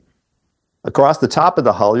forming. Across the top of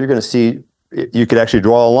the huddle, you're going to see, you could actually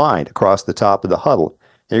draw a line across the top of the huddle.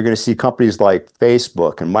 And you're going to see companies like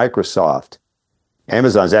Facebook and Microsoft.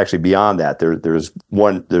 Amazon's actually beyond that. There's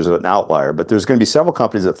an outlier, but there's going to be several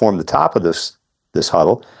companies that form the top of this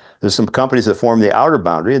huddle. There's some companies that form the outer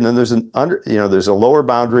boundary, and then there's there's a lower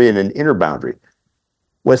boundary and an inner boundary.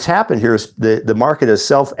 What's happened here is the market is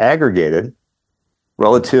self-aggregated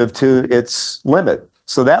relative to its limit.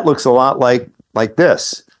 So that looks a lot like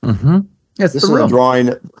this. It's this the is room. a drawing.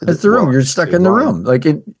 It's the room. You're stuck in the room.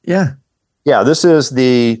 Yeah, this is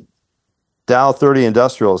the Dow 30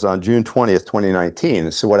 Industrials on June 20th,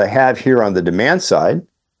 2019. So what I have here on the demand side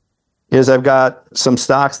is I've got some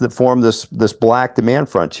stocks that form this black demand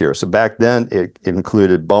frontier. So back then it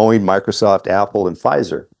included Boeing, Microsoft, Apple, and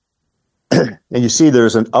Pfizer. And you see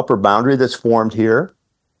there's an upper boundary that's formed here.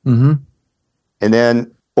 And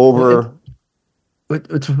then over...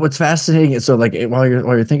 What's fascinating is, so like while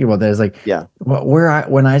you're thinking about that, is like,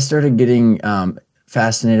 when I started getting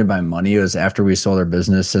fascinated by money, it was after we sold our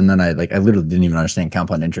business, and then I literally didn't even understand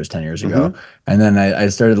compound interest 10 years ago, and then I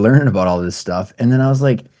started learning about all this stuff, and then I was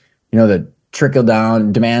like, the trickle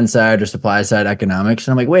down demand side or supply side economics,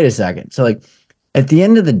 and I'm like, wait a second, so like at the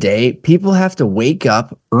end of the day, people have to wake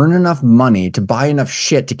up, earn enough money to buy enough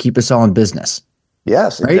shit to keep us all in business.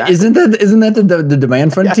 Yes, right. Exactly. Isn't that the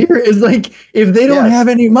demand frontier? Is like, if they don't have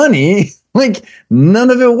any money, like none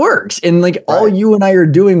of it works. And like all you and I are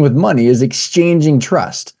doing with money is exchanging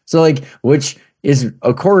trust. So like, which is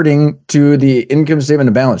according to the income statement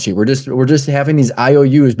and balance sheet, we're just having these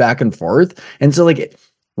IOUs back and forth. And so like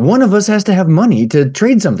one of us has to have money to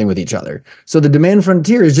trade something with each other. So the demand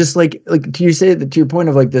frontier is just like you say that, to your point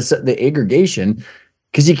of like this, the aggregation,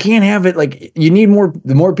 because you can't have it like, you need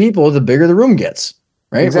the more people, the bigger the room gets,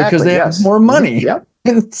 right? Exactly, because they have more money. Yep.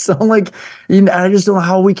 And so like, I just don't know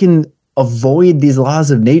how we can avoid these laws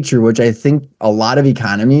of nature, which I think a lot of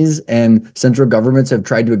economies and central governments have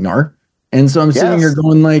tried to ignore. And so I'm sitting here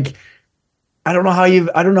going like, I don't know how you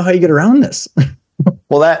get around this.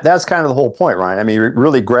 Well, that's kind of the whole point, Ryan. I mean, you're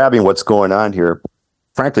really grabbing what's going on here,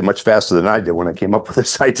 frankly, much faster than I did when I came up with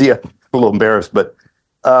this idea. I'm a little embarrassed, but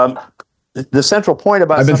the central point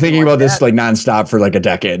about... I've been thinking about this like nonstop for like a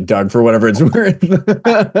decade, Doug, for whatever it's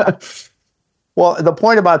worth. Well, the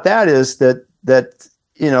point about that is that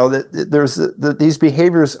these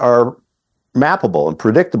behaviors are mappable and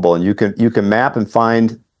predictable, and you can map and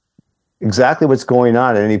find exactly what's going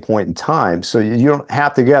on at any point in time. So you don't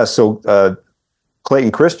have to guess. So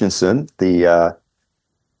Clayton Christensen, the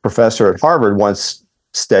professor at Harvard, once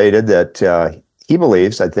stated that he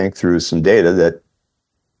believes, I think through some data, that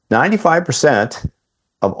 95%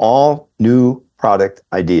 of all new product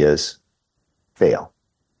ideas fail.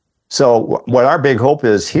 So what our big hope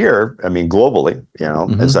is here, I mean, globally,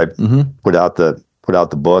 as I put out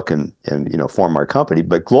the book and form our company,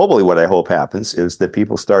 but globally, what I hope happens is that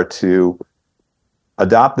people start to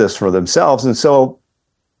adopt this for themselves. And so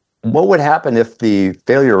what would happen if the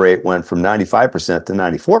failure rate went from 95% to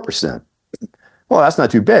 94%? Well, that's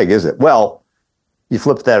not too big, is it? Well, you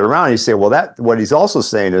flip that around and you say, well, what he's also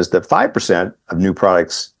saying is that 5% of new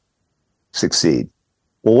products succeed.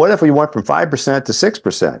 Well, what if we went from 5% to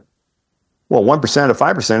 6%? Well, 1% of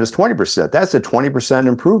 5% is 20%. That's a 20%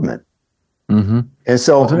 improvement. And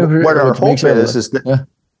so what our hope is that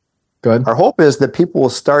Go ahead. Our hope is that people will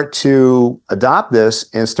start to adopt this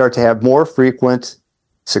and start to have more frequent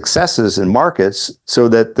successes in markets so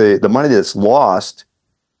that the money that's lost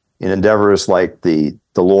in endeavors like the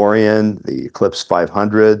DeLorean, the Eclipse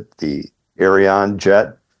 500, the Ariane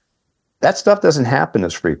jet, that stuff doesn't happen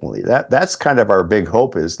as frequently. That's kind of our big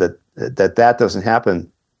hope, is that doesn't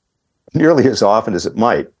happen nearly as often as it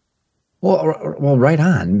might. Well, right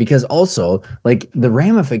on. Because also, like, the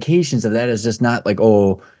ramifications of that is just not like,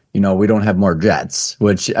 oh, we don't have more jets,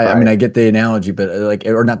 which I mean, I get the analogy, but like,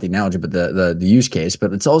 or not the analogy, but the use case,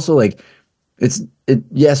 but it's also like,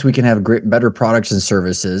 yes, we can have better products and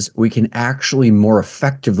services. We can actually more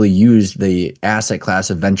effectively use the asset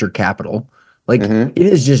class of venture capital. Like, it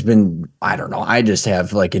has just been, I don't know. I just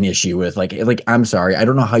have like an issue with like, I'm sorry. I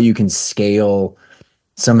don't know how you can scale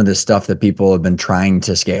some of the stuff that people have been trying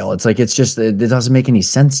to scale. It's like, it doesn't make any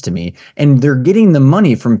sense to me. And they're getting the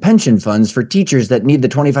money from pension funds for teachers that need the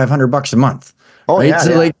 $2,500 a month. Oh, right? Yeah,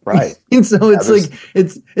 so yeah, like, right. And so it's like,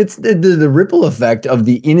 it's the ripple effect of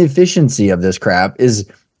the inefficiency of this crap is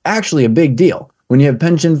actually a big deal. When you have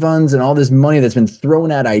pension funds and all this money that's been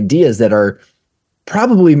thrown at ideas that are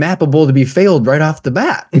probably mappable to be failed right off the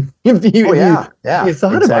bat. if you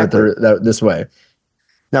thought about it this way.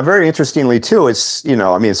 Now, very interestingly, too, it's,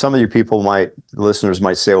 I mean, some of you listeners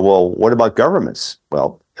might say, well, what about governments?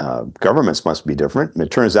 Well, governments must be different. And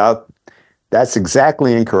it turns out that's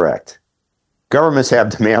exactly incorrect. Governments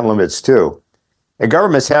have demand limits, too. And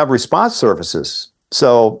governments have response services.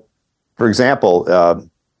 So, for example,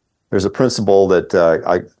 there's a principle that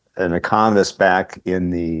an economist back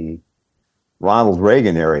in the Ronald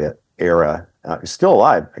Reagan era, is still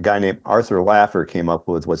alive, a guy named Arthur Laffer, came up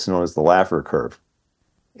with what's known as the Laffer curve.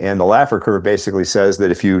 And the Laffer curve basically says that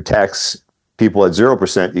if you tax people at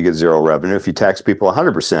 0%, you get zero revenue. If you tax people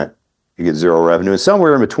 100%, you get zero revenue. And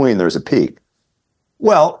somewhere in between, there's a peak.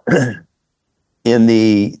 Well, in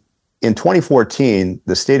 2014,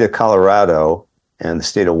 the state of Colorado and the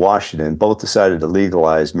state of Washington both decided to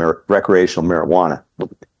legalize recreational marijuana.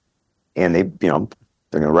 And they're going to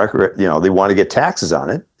they want to get taxes on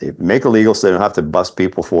it. They make it legal so they don't have to bust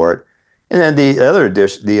people for it. And then the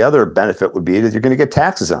other benefit would be that you're going to get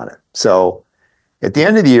taxes on it. So at the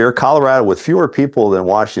end of the year, Colorado, with fewer people than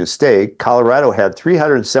Washington State, Colorado had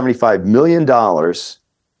 $375 million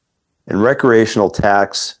in recreational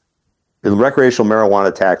marijuana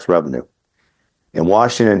tax revenue. And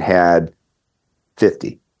Washington had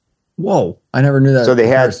 50. Whoa, I never knew that. So they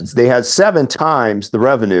had 7 times the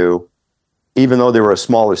revenue, even though they were a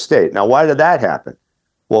smaller state. Now, why did that happen?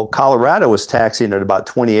 Well, Colorado was taxing at about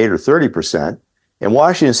 28 or 30%. And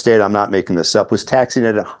Washington State, I'm not making this up, was taxing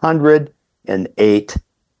at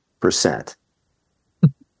 108%.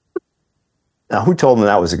 Now, who told them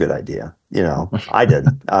that was a good idea? I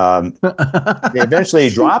didn't. They eventually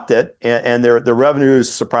dropped it, and their revenues,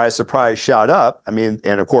 surprise, surprise, shot up. I mean,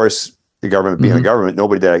 and of course, the government being the government,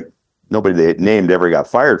 nobody they named ever got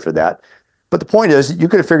fired for that. But the point is, you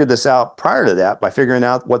could have figured this out prior to that by figuring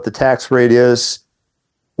out what the tax rate is,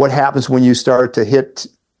 what happens when you start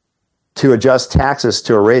to adjust taxes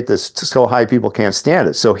to a rate that's so high people can't stand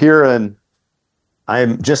it. So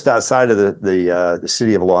I'm just outside of the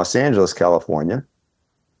city of Los Angeles, California,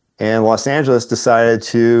 and Los Angeles decided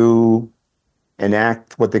to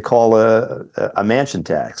enact what they call a mansion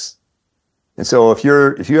tax. And so if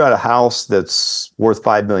you had a house that's worth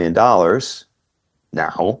 $5 million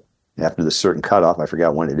now, after the certain cutoff, I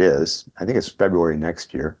forgot when it is, I think it's February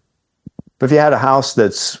next year. But if you had a house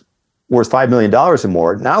that's worth $5 million or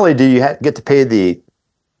more, not only do you get to pay the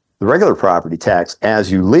regular property tax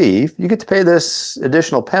as you leave, you get to pay this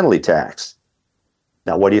additional penalty tax.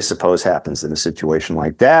 Now, what do you suppose happens in a situation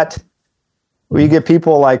like that? Well, you get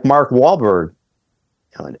people like Mark Wahlberg,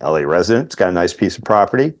 an LA resident. He's got a nice piece of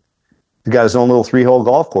property. He's got his own little 3-hole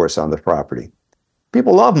golf course on the property.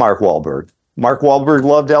 People love Mark Wahlberg. Mark Wahlberg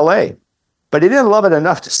loved LA, but he didn't love it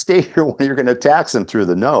enough to stay here when you're going to tax him through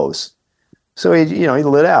the nose. So he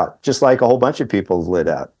lit out, just like a whole bunch of people lit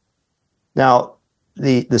out. Now,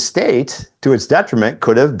 the state, to its detriment,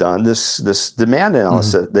 could have done this demand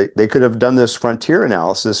analysis. They could have done this frontier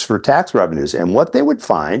analysis for tax revenues. And what they would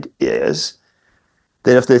find is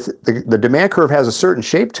that if the demand curve has a certain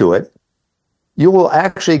shape to it, you will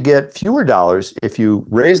actually get fewer dollars if you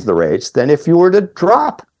raise the rates than if you were to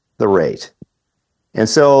drop the rate. And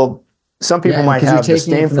so some people might have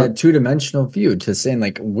disdain from that two-dimensional view to saying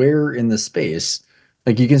like where in the space,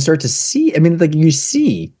 like you can start to see. I mean, like you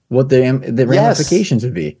see what the ramifications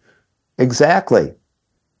would be. Exactly.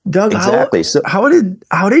 Doug, exactly. How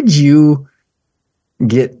did you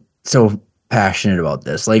get so passionate about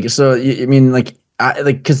this? Like, so I mean,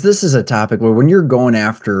 because this is a topic where when you're going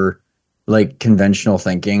after like conventional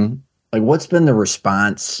thinking, like what's been the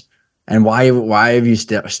response And why have you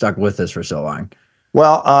stuck with this for so long?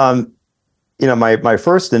 Well, my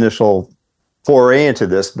first initial foray into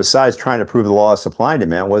this, besides trying to prove the law of supply and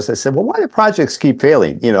demand, was I said, well, why do projects keep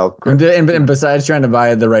failing? And besides trying to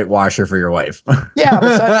buy the right washer for your wife. Yeah,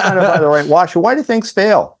 besides trying to buy the right washer, why do things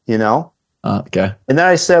fail? Okay. And then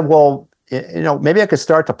I said, well, maybe I could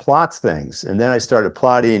start to plot things. And then I started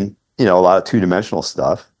plotting, a lot of two-dimensional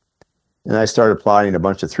stuff. And I started plotting a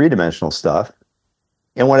bunch of three-dimensional stuff.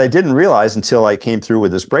 And what I didn't realize until I came through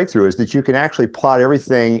with this breakthrough is that you can actually plot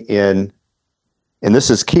everything in, and this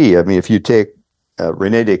is key. I mean, if you take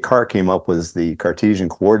René Descartes came up with the Cartesian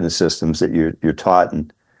coordinate systems that you're taught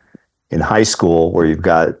in high school, where you've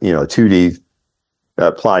got, a 2D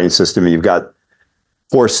plotting system, and you've got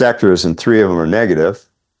 4 sectors and 3 of them are negative.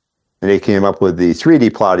 And they came up with the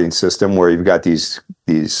 3D plotting system where you've got these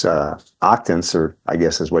octants, or I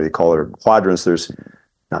guess is what you call it, or quadrants. There's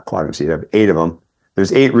not quadrants, you have 8 of them.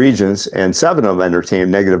 There's 8 regions, and 7 of them entertain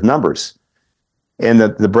negative numbers. And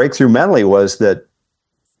the breakthrough mentally was that,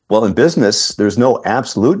 well, in business, there's no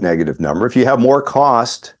absolute negative number. If you have more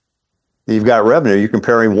cost than you've got revenue, you're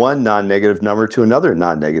comparing one non-negative number to another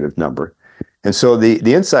non-negative number. And so the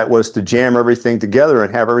insight was to jam everything together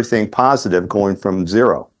and have everything positive going from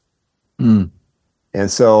 0.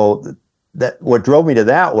 And so that what drove me to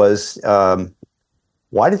that was,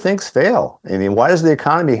 why do things fail? I mean, why does the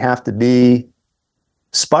economy have to be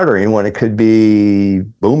sputtering when it could be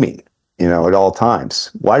booming, at all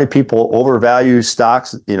times? Why do people overvalue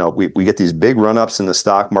stocks? We get these big run-ups in the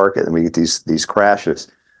stock market, and we get these crashes.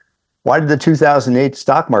 Why did the 2008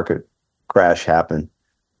 stock market crash happen?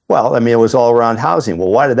 Well, I mean, it was all around housing. Well,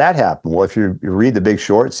 why did that happen? Well, if you read The Big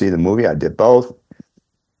Short, see the movie, I did both,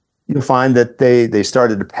 you'll find that they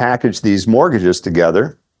started to package these mortgages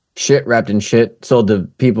together. Shit wrapped in shit, sold to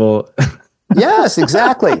people. Yes,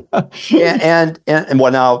 exactly. And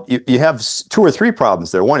well, now you have 2 or 3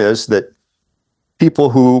 problems there. One is that people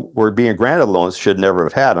who were being granted loans should never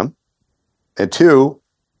have had them. And 2,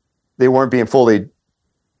 they weren't being fully,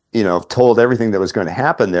 told everything that was going to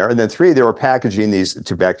happen there. And then 3, they were packaging these,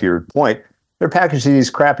 back to your point, they're packaging these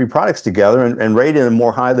crappy products together and rating them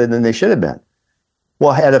more highly than they should have been.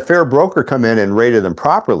 Well, had a fair broker come in and rated them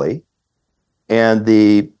properly, and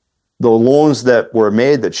the loans that were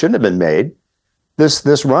made that shouldn't have been made,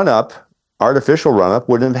 this run-up, artificial run-up,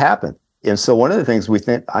 wouldn't have happened. And so one of the things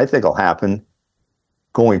I think will happen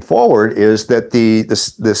going forward is that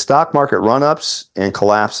the stock market run-ups and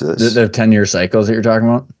collapses. The 10-year cycles that you're talking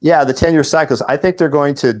about? Yeah, the 10-year cycles. I think they're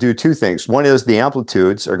going to do 2 things. One is the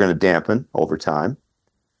amplitudes are going to dampen over time.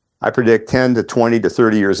 I predict 10 to 20 to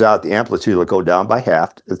 30 years out, the amplitude will go down by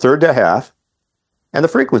half, a third to half, and the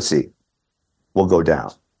frequency will go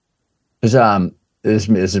down. This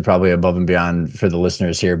is probably above and beyond for the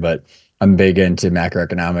listeners here, but I'm big into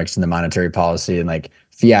macroeconomics and the monetary policy, and like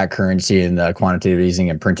fiat currency and the quantitative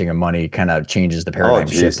easing and printing of money kind of changes the paradigm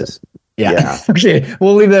shift. Yeah. Okay.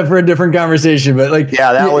 We'll leave that for a different conversation, but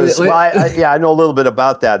that was, I know a little bit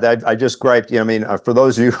about that. I just griped, for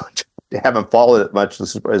those of you who haven't followed it much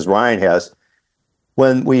as Ryan has,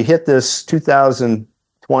 when we hit this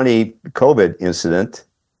 2020 COVID incident,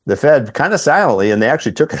 the Fed kind of silently, and they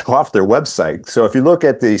actually took it off their website. So if you look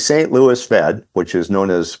at the St. Louis Fed, which is known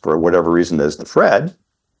as, for whatever reason, as the Fred,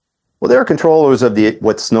 well, they're controllers of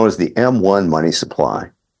what's known as the M1 money supply.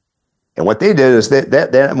 And what they did is that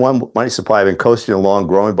M1 money supply had been coasting along,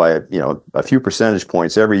 growing by a few percentage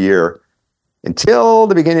points every year until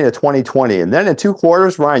the beginning of 2020. And then in 2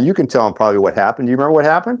 quarters, Ryan, you can tell them probably what happened. Do you remember what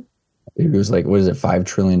happened? It was like, what is it, $5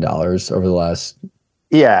 trillion over the last...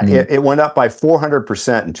 Yeah, it went up by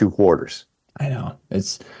 400% in 2 quarters. I know.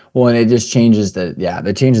 And it just changes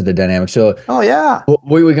it changes the dynamic. So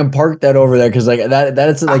we can park that over there, because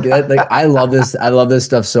I love this. I love this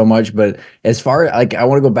stuff so much. But as far as I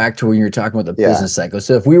want to go back to when you were talking about the business cycle.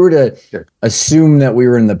 So if we were to assume that we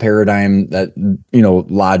were in the paradigm that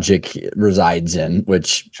logic resides in,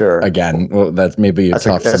 which again, that's maybe that's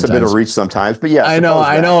tough. That's a bit of reach sometimes, but yeah, I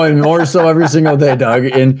know, and more so every single day, Doug.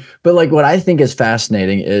 But what I think is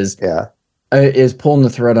fascinating is pulling the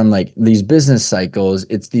thread on these business cycles.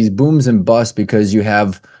 It's these booms and busts because you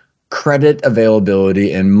have credit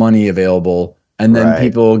availability and money available, and then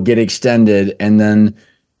people get extended. And then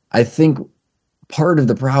I think part of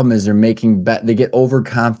the problem is they get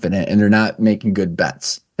overconfident and they're not making good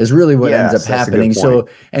bets, is really what ends up happening. So,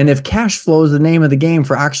 and if cash flow is the name of the game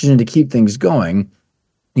for oxygen to keep things going,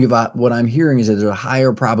 what I'm hearing is that there's a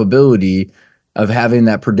higher probability of having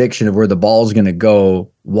that prediction of where the ball is going to go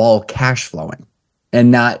while cash flowing and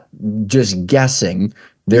not just guessing,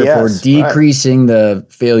 therefore decreasing the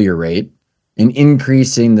failure rate and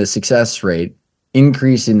increasing the success rate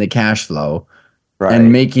increasing the cash flow Right.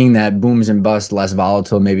 and making that booms and busts less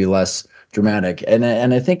volatile, maybe less dramatic. And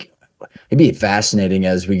I think it'd be fascinating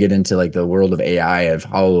as we get into like the world of AI, of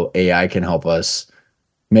how AI can help us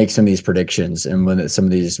make some of these predictions and when some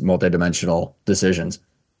of these multidimensional decisions.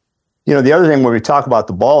 You know, the other thing when we talk about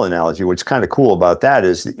the ball analogy, what's kind of cool about that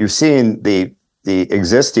is that you're seeing the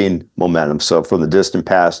existing momentum. So from the distant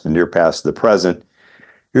past, the near past, the present,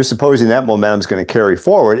 you're supposing that momentum is going to carry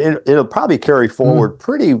forward. It'll probably carry forward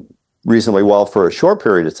pretty reasonably well for a short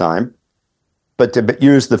period of time. But to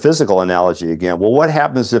use the physical analogy again, well, what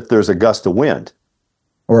happens if there's a gust of wind?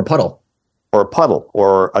 Or a puddle.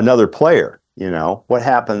 Or another player, you know, what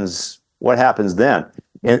happens then?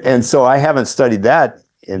 And so I haven't studied that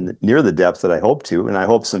in near the depth that I hope to. And I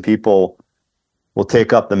hope some people will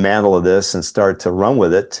take up the mantle of this and start to run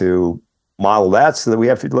with it to model that so that we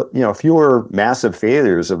have, you know, fewer massive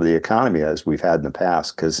failures of the economy as we've had in the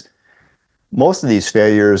past. Because most of these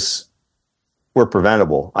failures were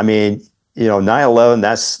preventable. I mean, you know, 9/11,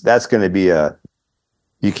 that's going to be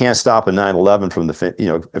you can't stop a 9/11 from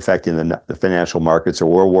affecting the financial markets, or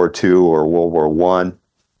World War II or World War I.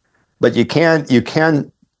 But you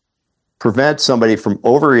can prevent somebody from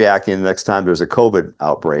overreacting the next time there's a COVID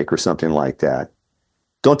outbreak or something like that.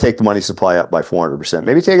 Don't take the money supply up by 400%.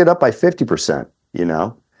 Maybe take it up by 50%, you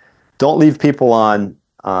know. Don't leave people on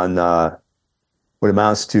what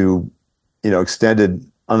amounts to, you know, extended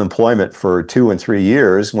unemployment for 2 and 3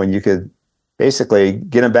 years when you could basically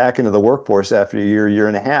get them back into the workforce after a year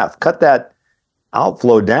and a half. Cut that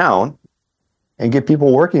outflow down and get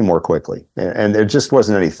people working more quickly. And there just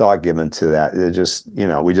wasn't any thought given to that. It just, you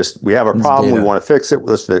know, we have a problem. We want to fix it.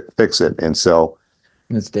 Let's fix it. And so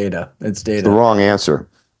it's data. It's data. It's the wrong answer.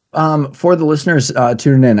 For the listeners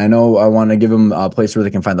tuning in, I know I want to give them a place where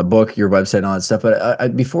they can find the book, your website, and all that stuff.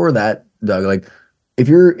 But before that, Doug, like if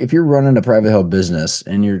you're running a private held business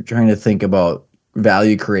and you're trying to think about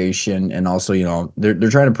value creation, and also, you know, they're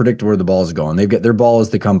trying to predict where the ball is going. They've got their ball is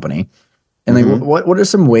the company. And like, what are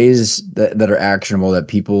some ways that are actionable that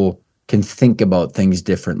people can think about things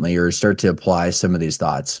differently or start to apply some of these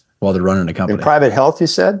thoughts while they're running a company? In private health, you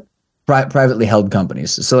said? Privately held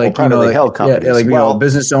companies. So like, privately held companies. Yeah, like, you know,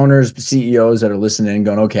 business owners, CEOs that are listening and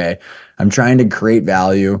going, okay, I'm trying to create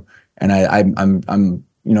value and I'm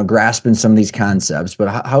you know, grasping some of these concepts, but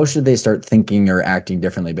how should they start thinking or acting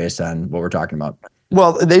differently based on what we're talking about?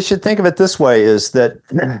 Well, they should think of it this way, is that,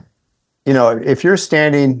 you know, if you're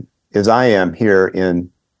standing as I am here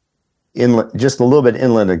in just a little bit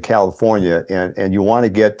inland in California, and you want to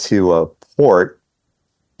get to a port,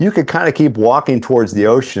 you could kind of keep walking towards the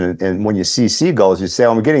ocean. And when you see seagulls, you say,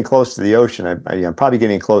 oh, I'm getting close to the ocean. I'm probably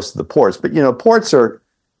getting close to the ports. But, you know, ports are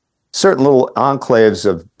certain little enclaves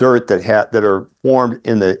of dirt that are formed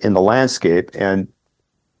in the landscape. And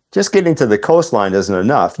just getting to the coastline isn't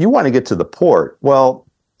enough. You want to get to the port. Well,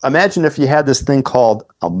 imagine if you had this thing called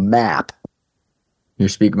a map. You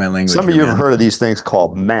speak my language. Some of you have heard of these things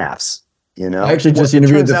called maps. You know, I actually just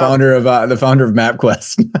interviewed the founder of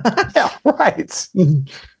MapQuest. Yeah, right.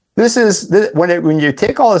 This is when you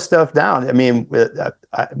take all this stuff down. I mean,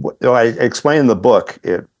 I explain in the book,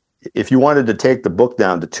 if you wanted to take the book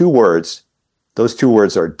down to 2 words, those 2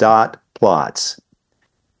 words are dot plots.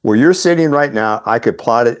 Where you're sitting right now, I could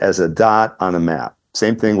plot it as a dot on a map.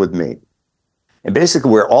 Same thing with me. And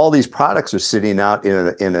basically, where all these products are sitting out in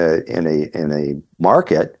a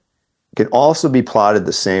market can also be plotted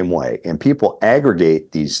the same way. And people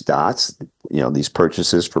aggregate these dots, you know, these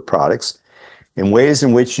purchases for products, in ways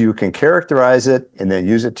in which you can characterize it and then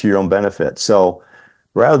use it to your own benefit. So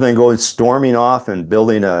rather than going storming off and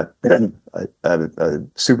building a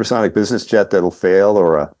supersonic business jet that'll fail,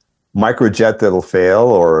 or a microjet that'll fail,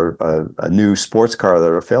 or a new sports car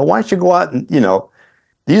that'll fail, why don't you go out and, you know,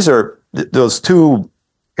 these are those 2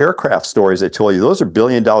 aircraft stories I told you, those are $1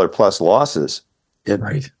 billion plus losses.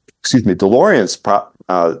 Right. Excuse me, DeLorean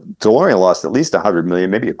lost at least $100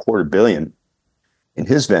 million, maybe $250 million in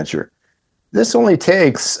his venture. This only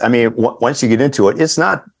takes, I mean, once you get into it, it's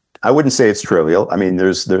not, I wouldn't say it's trivial. I mean,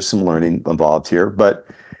 there's some learning involved here, but,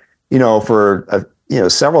 you know, for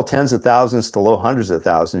several tens of thousands to low hundreds of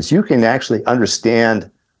thousands, you can actually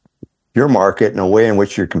understand your market in a way in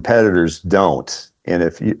which your competitors don't. And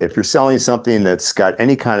if you're selling something that's got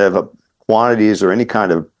any kind of quantities or any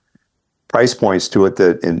kind of price points to it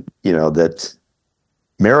that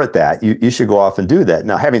merit that, you should go off and do that.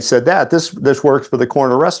 Now, having said that, this works for the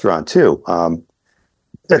corner restaurant too.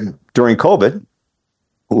 During COVID,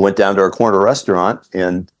 we went down to our corner restaurant,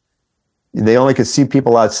 and they only could see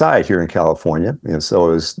people outside here in California. And so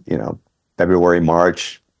it was, you know, February,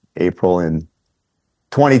 March, April, and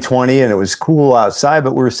 2020 and it was cool outside,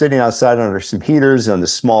 but we were sitting outside under some heaters on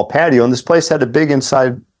this small patio, and this place had a big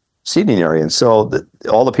inside seating area. And so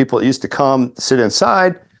all the people that used to come sit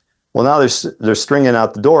inside, well, now they're stringing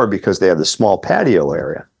out the door because they have this small patio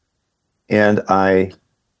area. And I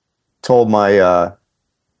told the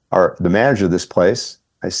manager of this place,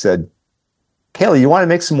 I said, Kayla, you want to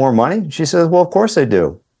make some more money? She says, well, of course I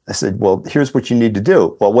do. I said, well, here's what you need to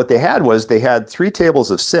do. Well, what they had was they had 3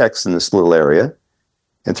 tables of 6 in this little area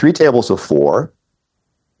and 3 tables of 4,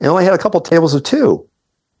 and only had a couple tables of 2.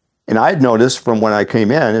 And I had noticed from when I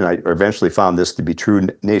came in, and I eventually found this to be true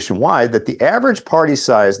nationwide, that the average party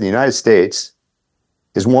size in the United States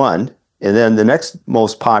is 1, and then the next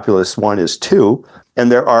most populous one is 2,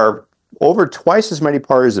 and there are over twice as many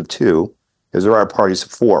parties of 2 as there are parties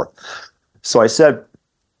of 4. So I said,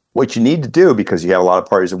 what you need to do, because you have a lot of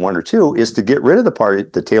parties of 1 or 2, is to get rid of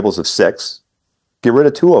the tables of 6, get rid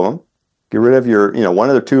of 2 of them, get rid of your, 1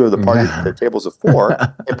 or 2 of the tables of 4,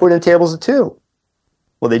 and put in tables of 2.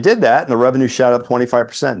 Well, they did that, and the revenue shot up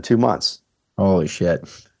 25% in 2 months. Holy shit.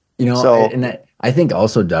 And I think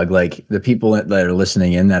also, Doug, like the people that are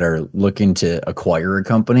listening in that are looking to acquire a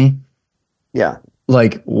company. Yeah.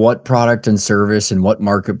 Like what product and service and what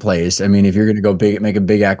marketplace. I mean, if you're going to go make a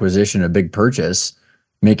big acquisition, a big purchase,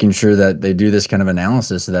 making sure that they do this kind of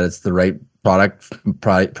analysis so that it's the right product,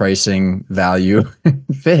 pricing, value,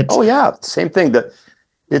 fit. Oh yeah, same thing.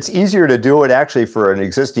 It's easier to do it actually for an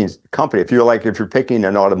existing company. If you're picking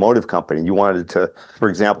an automotive company, you wanted to, for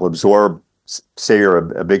example, absorb. Say you're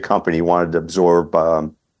a big company, you wanted to absorb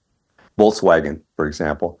Volkswagen, for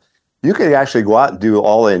example. You could actually go out and do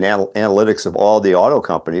all the analytics of all the auto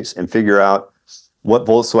companies and figure out what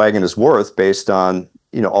Volkswagen is worth based on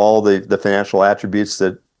all the financial attributes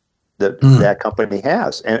that company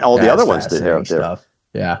has, and all the other ones that are there.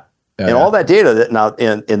 Yeah. And all that data that now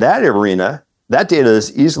in that arena, that data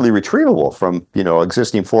is easily retrievable from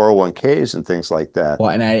existing 401ks and things like that. Well,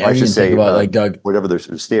 and I should say about like Doug, whatever their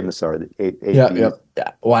statements are. Yeah.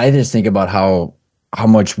 Well, I just think about how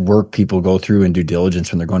much work people go through in due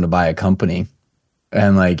diligence when they're going to buy a company,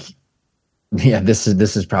 and this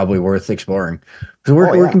is probably worth exploring. So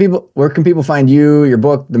where can people find you, your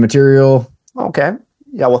book, the material? Okay.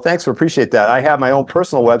 Yeah, well, thanks. We appreciate that. I have my own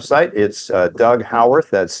personal website. It's Doug Howarth.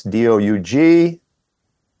 That's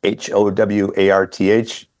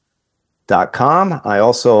DougHowarth.com. I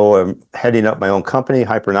also am heading up my own company,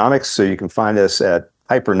 Hypernomics. So you can find us at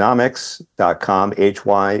hypernomics.com,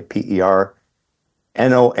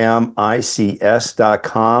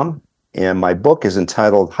 hypernomics.com. And my book is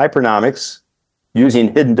entitled Hypernomics,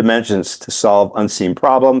 Using Hidden Dimensions to Solve Unseen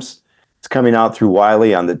Problems. It's coming out through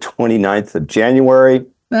Wiley on the 29th of January.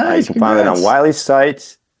 Nice, you can find it on Wiley's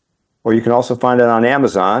site, or you can also find it on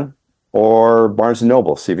Amazon or Barnes &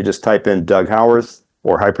 Noble. So if you just type in Doug Howarth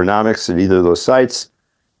or Hypernomics at either of those sites,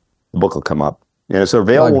 the book will come up. And it's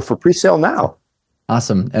available for pre-sale now.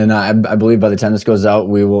 Awesome. And I believe by the time this goes out,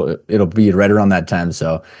 it'll be right around that time.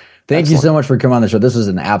 So thank you so much for coming on the show. This was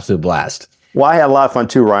an absolute blast. Well, I had a lot of fun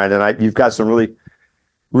too, Ryan. And you've got some really,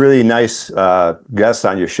 really nice guests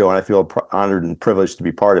on your show, and I feel honored and privileged to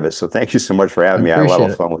be part of it. So thank you so much for having me. I had a lot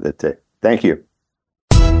of fun with it today. Thank you.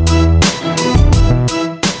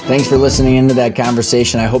 Thanks for listening into that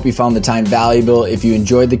conversation. I hope you found the time valuable. If you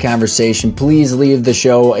enjoyed the conversation, please leave the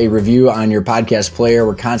show a review on your podcast player.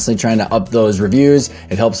 We're constantly trying to up those reviews.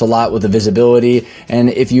 It helps a lot with the visibility. And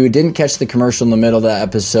if you didn't catch the commercial in the middle of the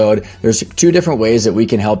episode, there's 2 different ways that we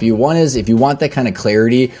can help you. One is if you want that kind of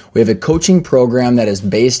clarity, we have a coaching program that is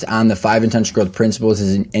based on the 5 intentional growth principles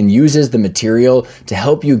and uses the material to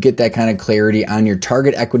help you get that kind of clarity on your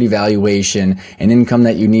target equity valuation and income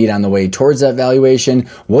that you need on the way towards that valuation,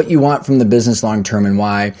 what you want from the business long term and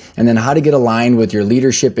why, and then how to get aligned with your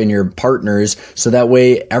leadership and your partners so that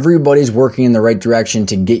way everybody's working in the right direction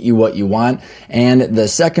to get you what you want. And the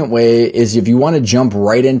second way is if you want to jump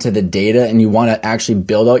right into the data and you want to actually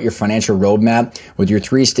build out your financial roadmap with your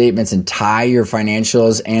 3 statements and tie your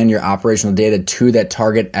financials and your operational data to that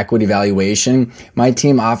target equity valuation, my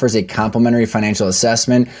team offers a complimentary financial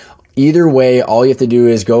assessment. Either way, all you have to do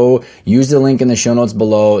is go use the link in the show notes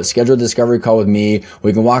below, schedule a discovery call with me.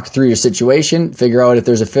 We can walk through your situation, figure out if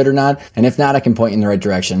there's a fit or not. And if not, I can point you in the right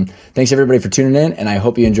direction. Thanks everybody for tuning in, and I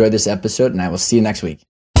hope you enjoyed this episode, and I will see you next week.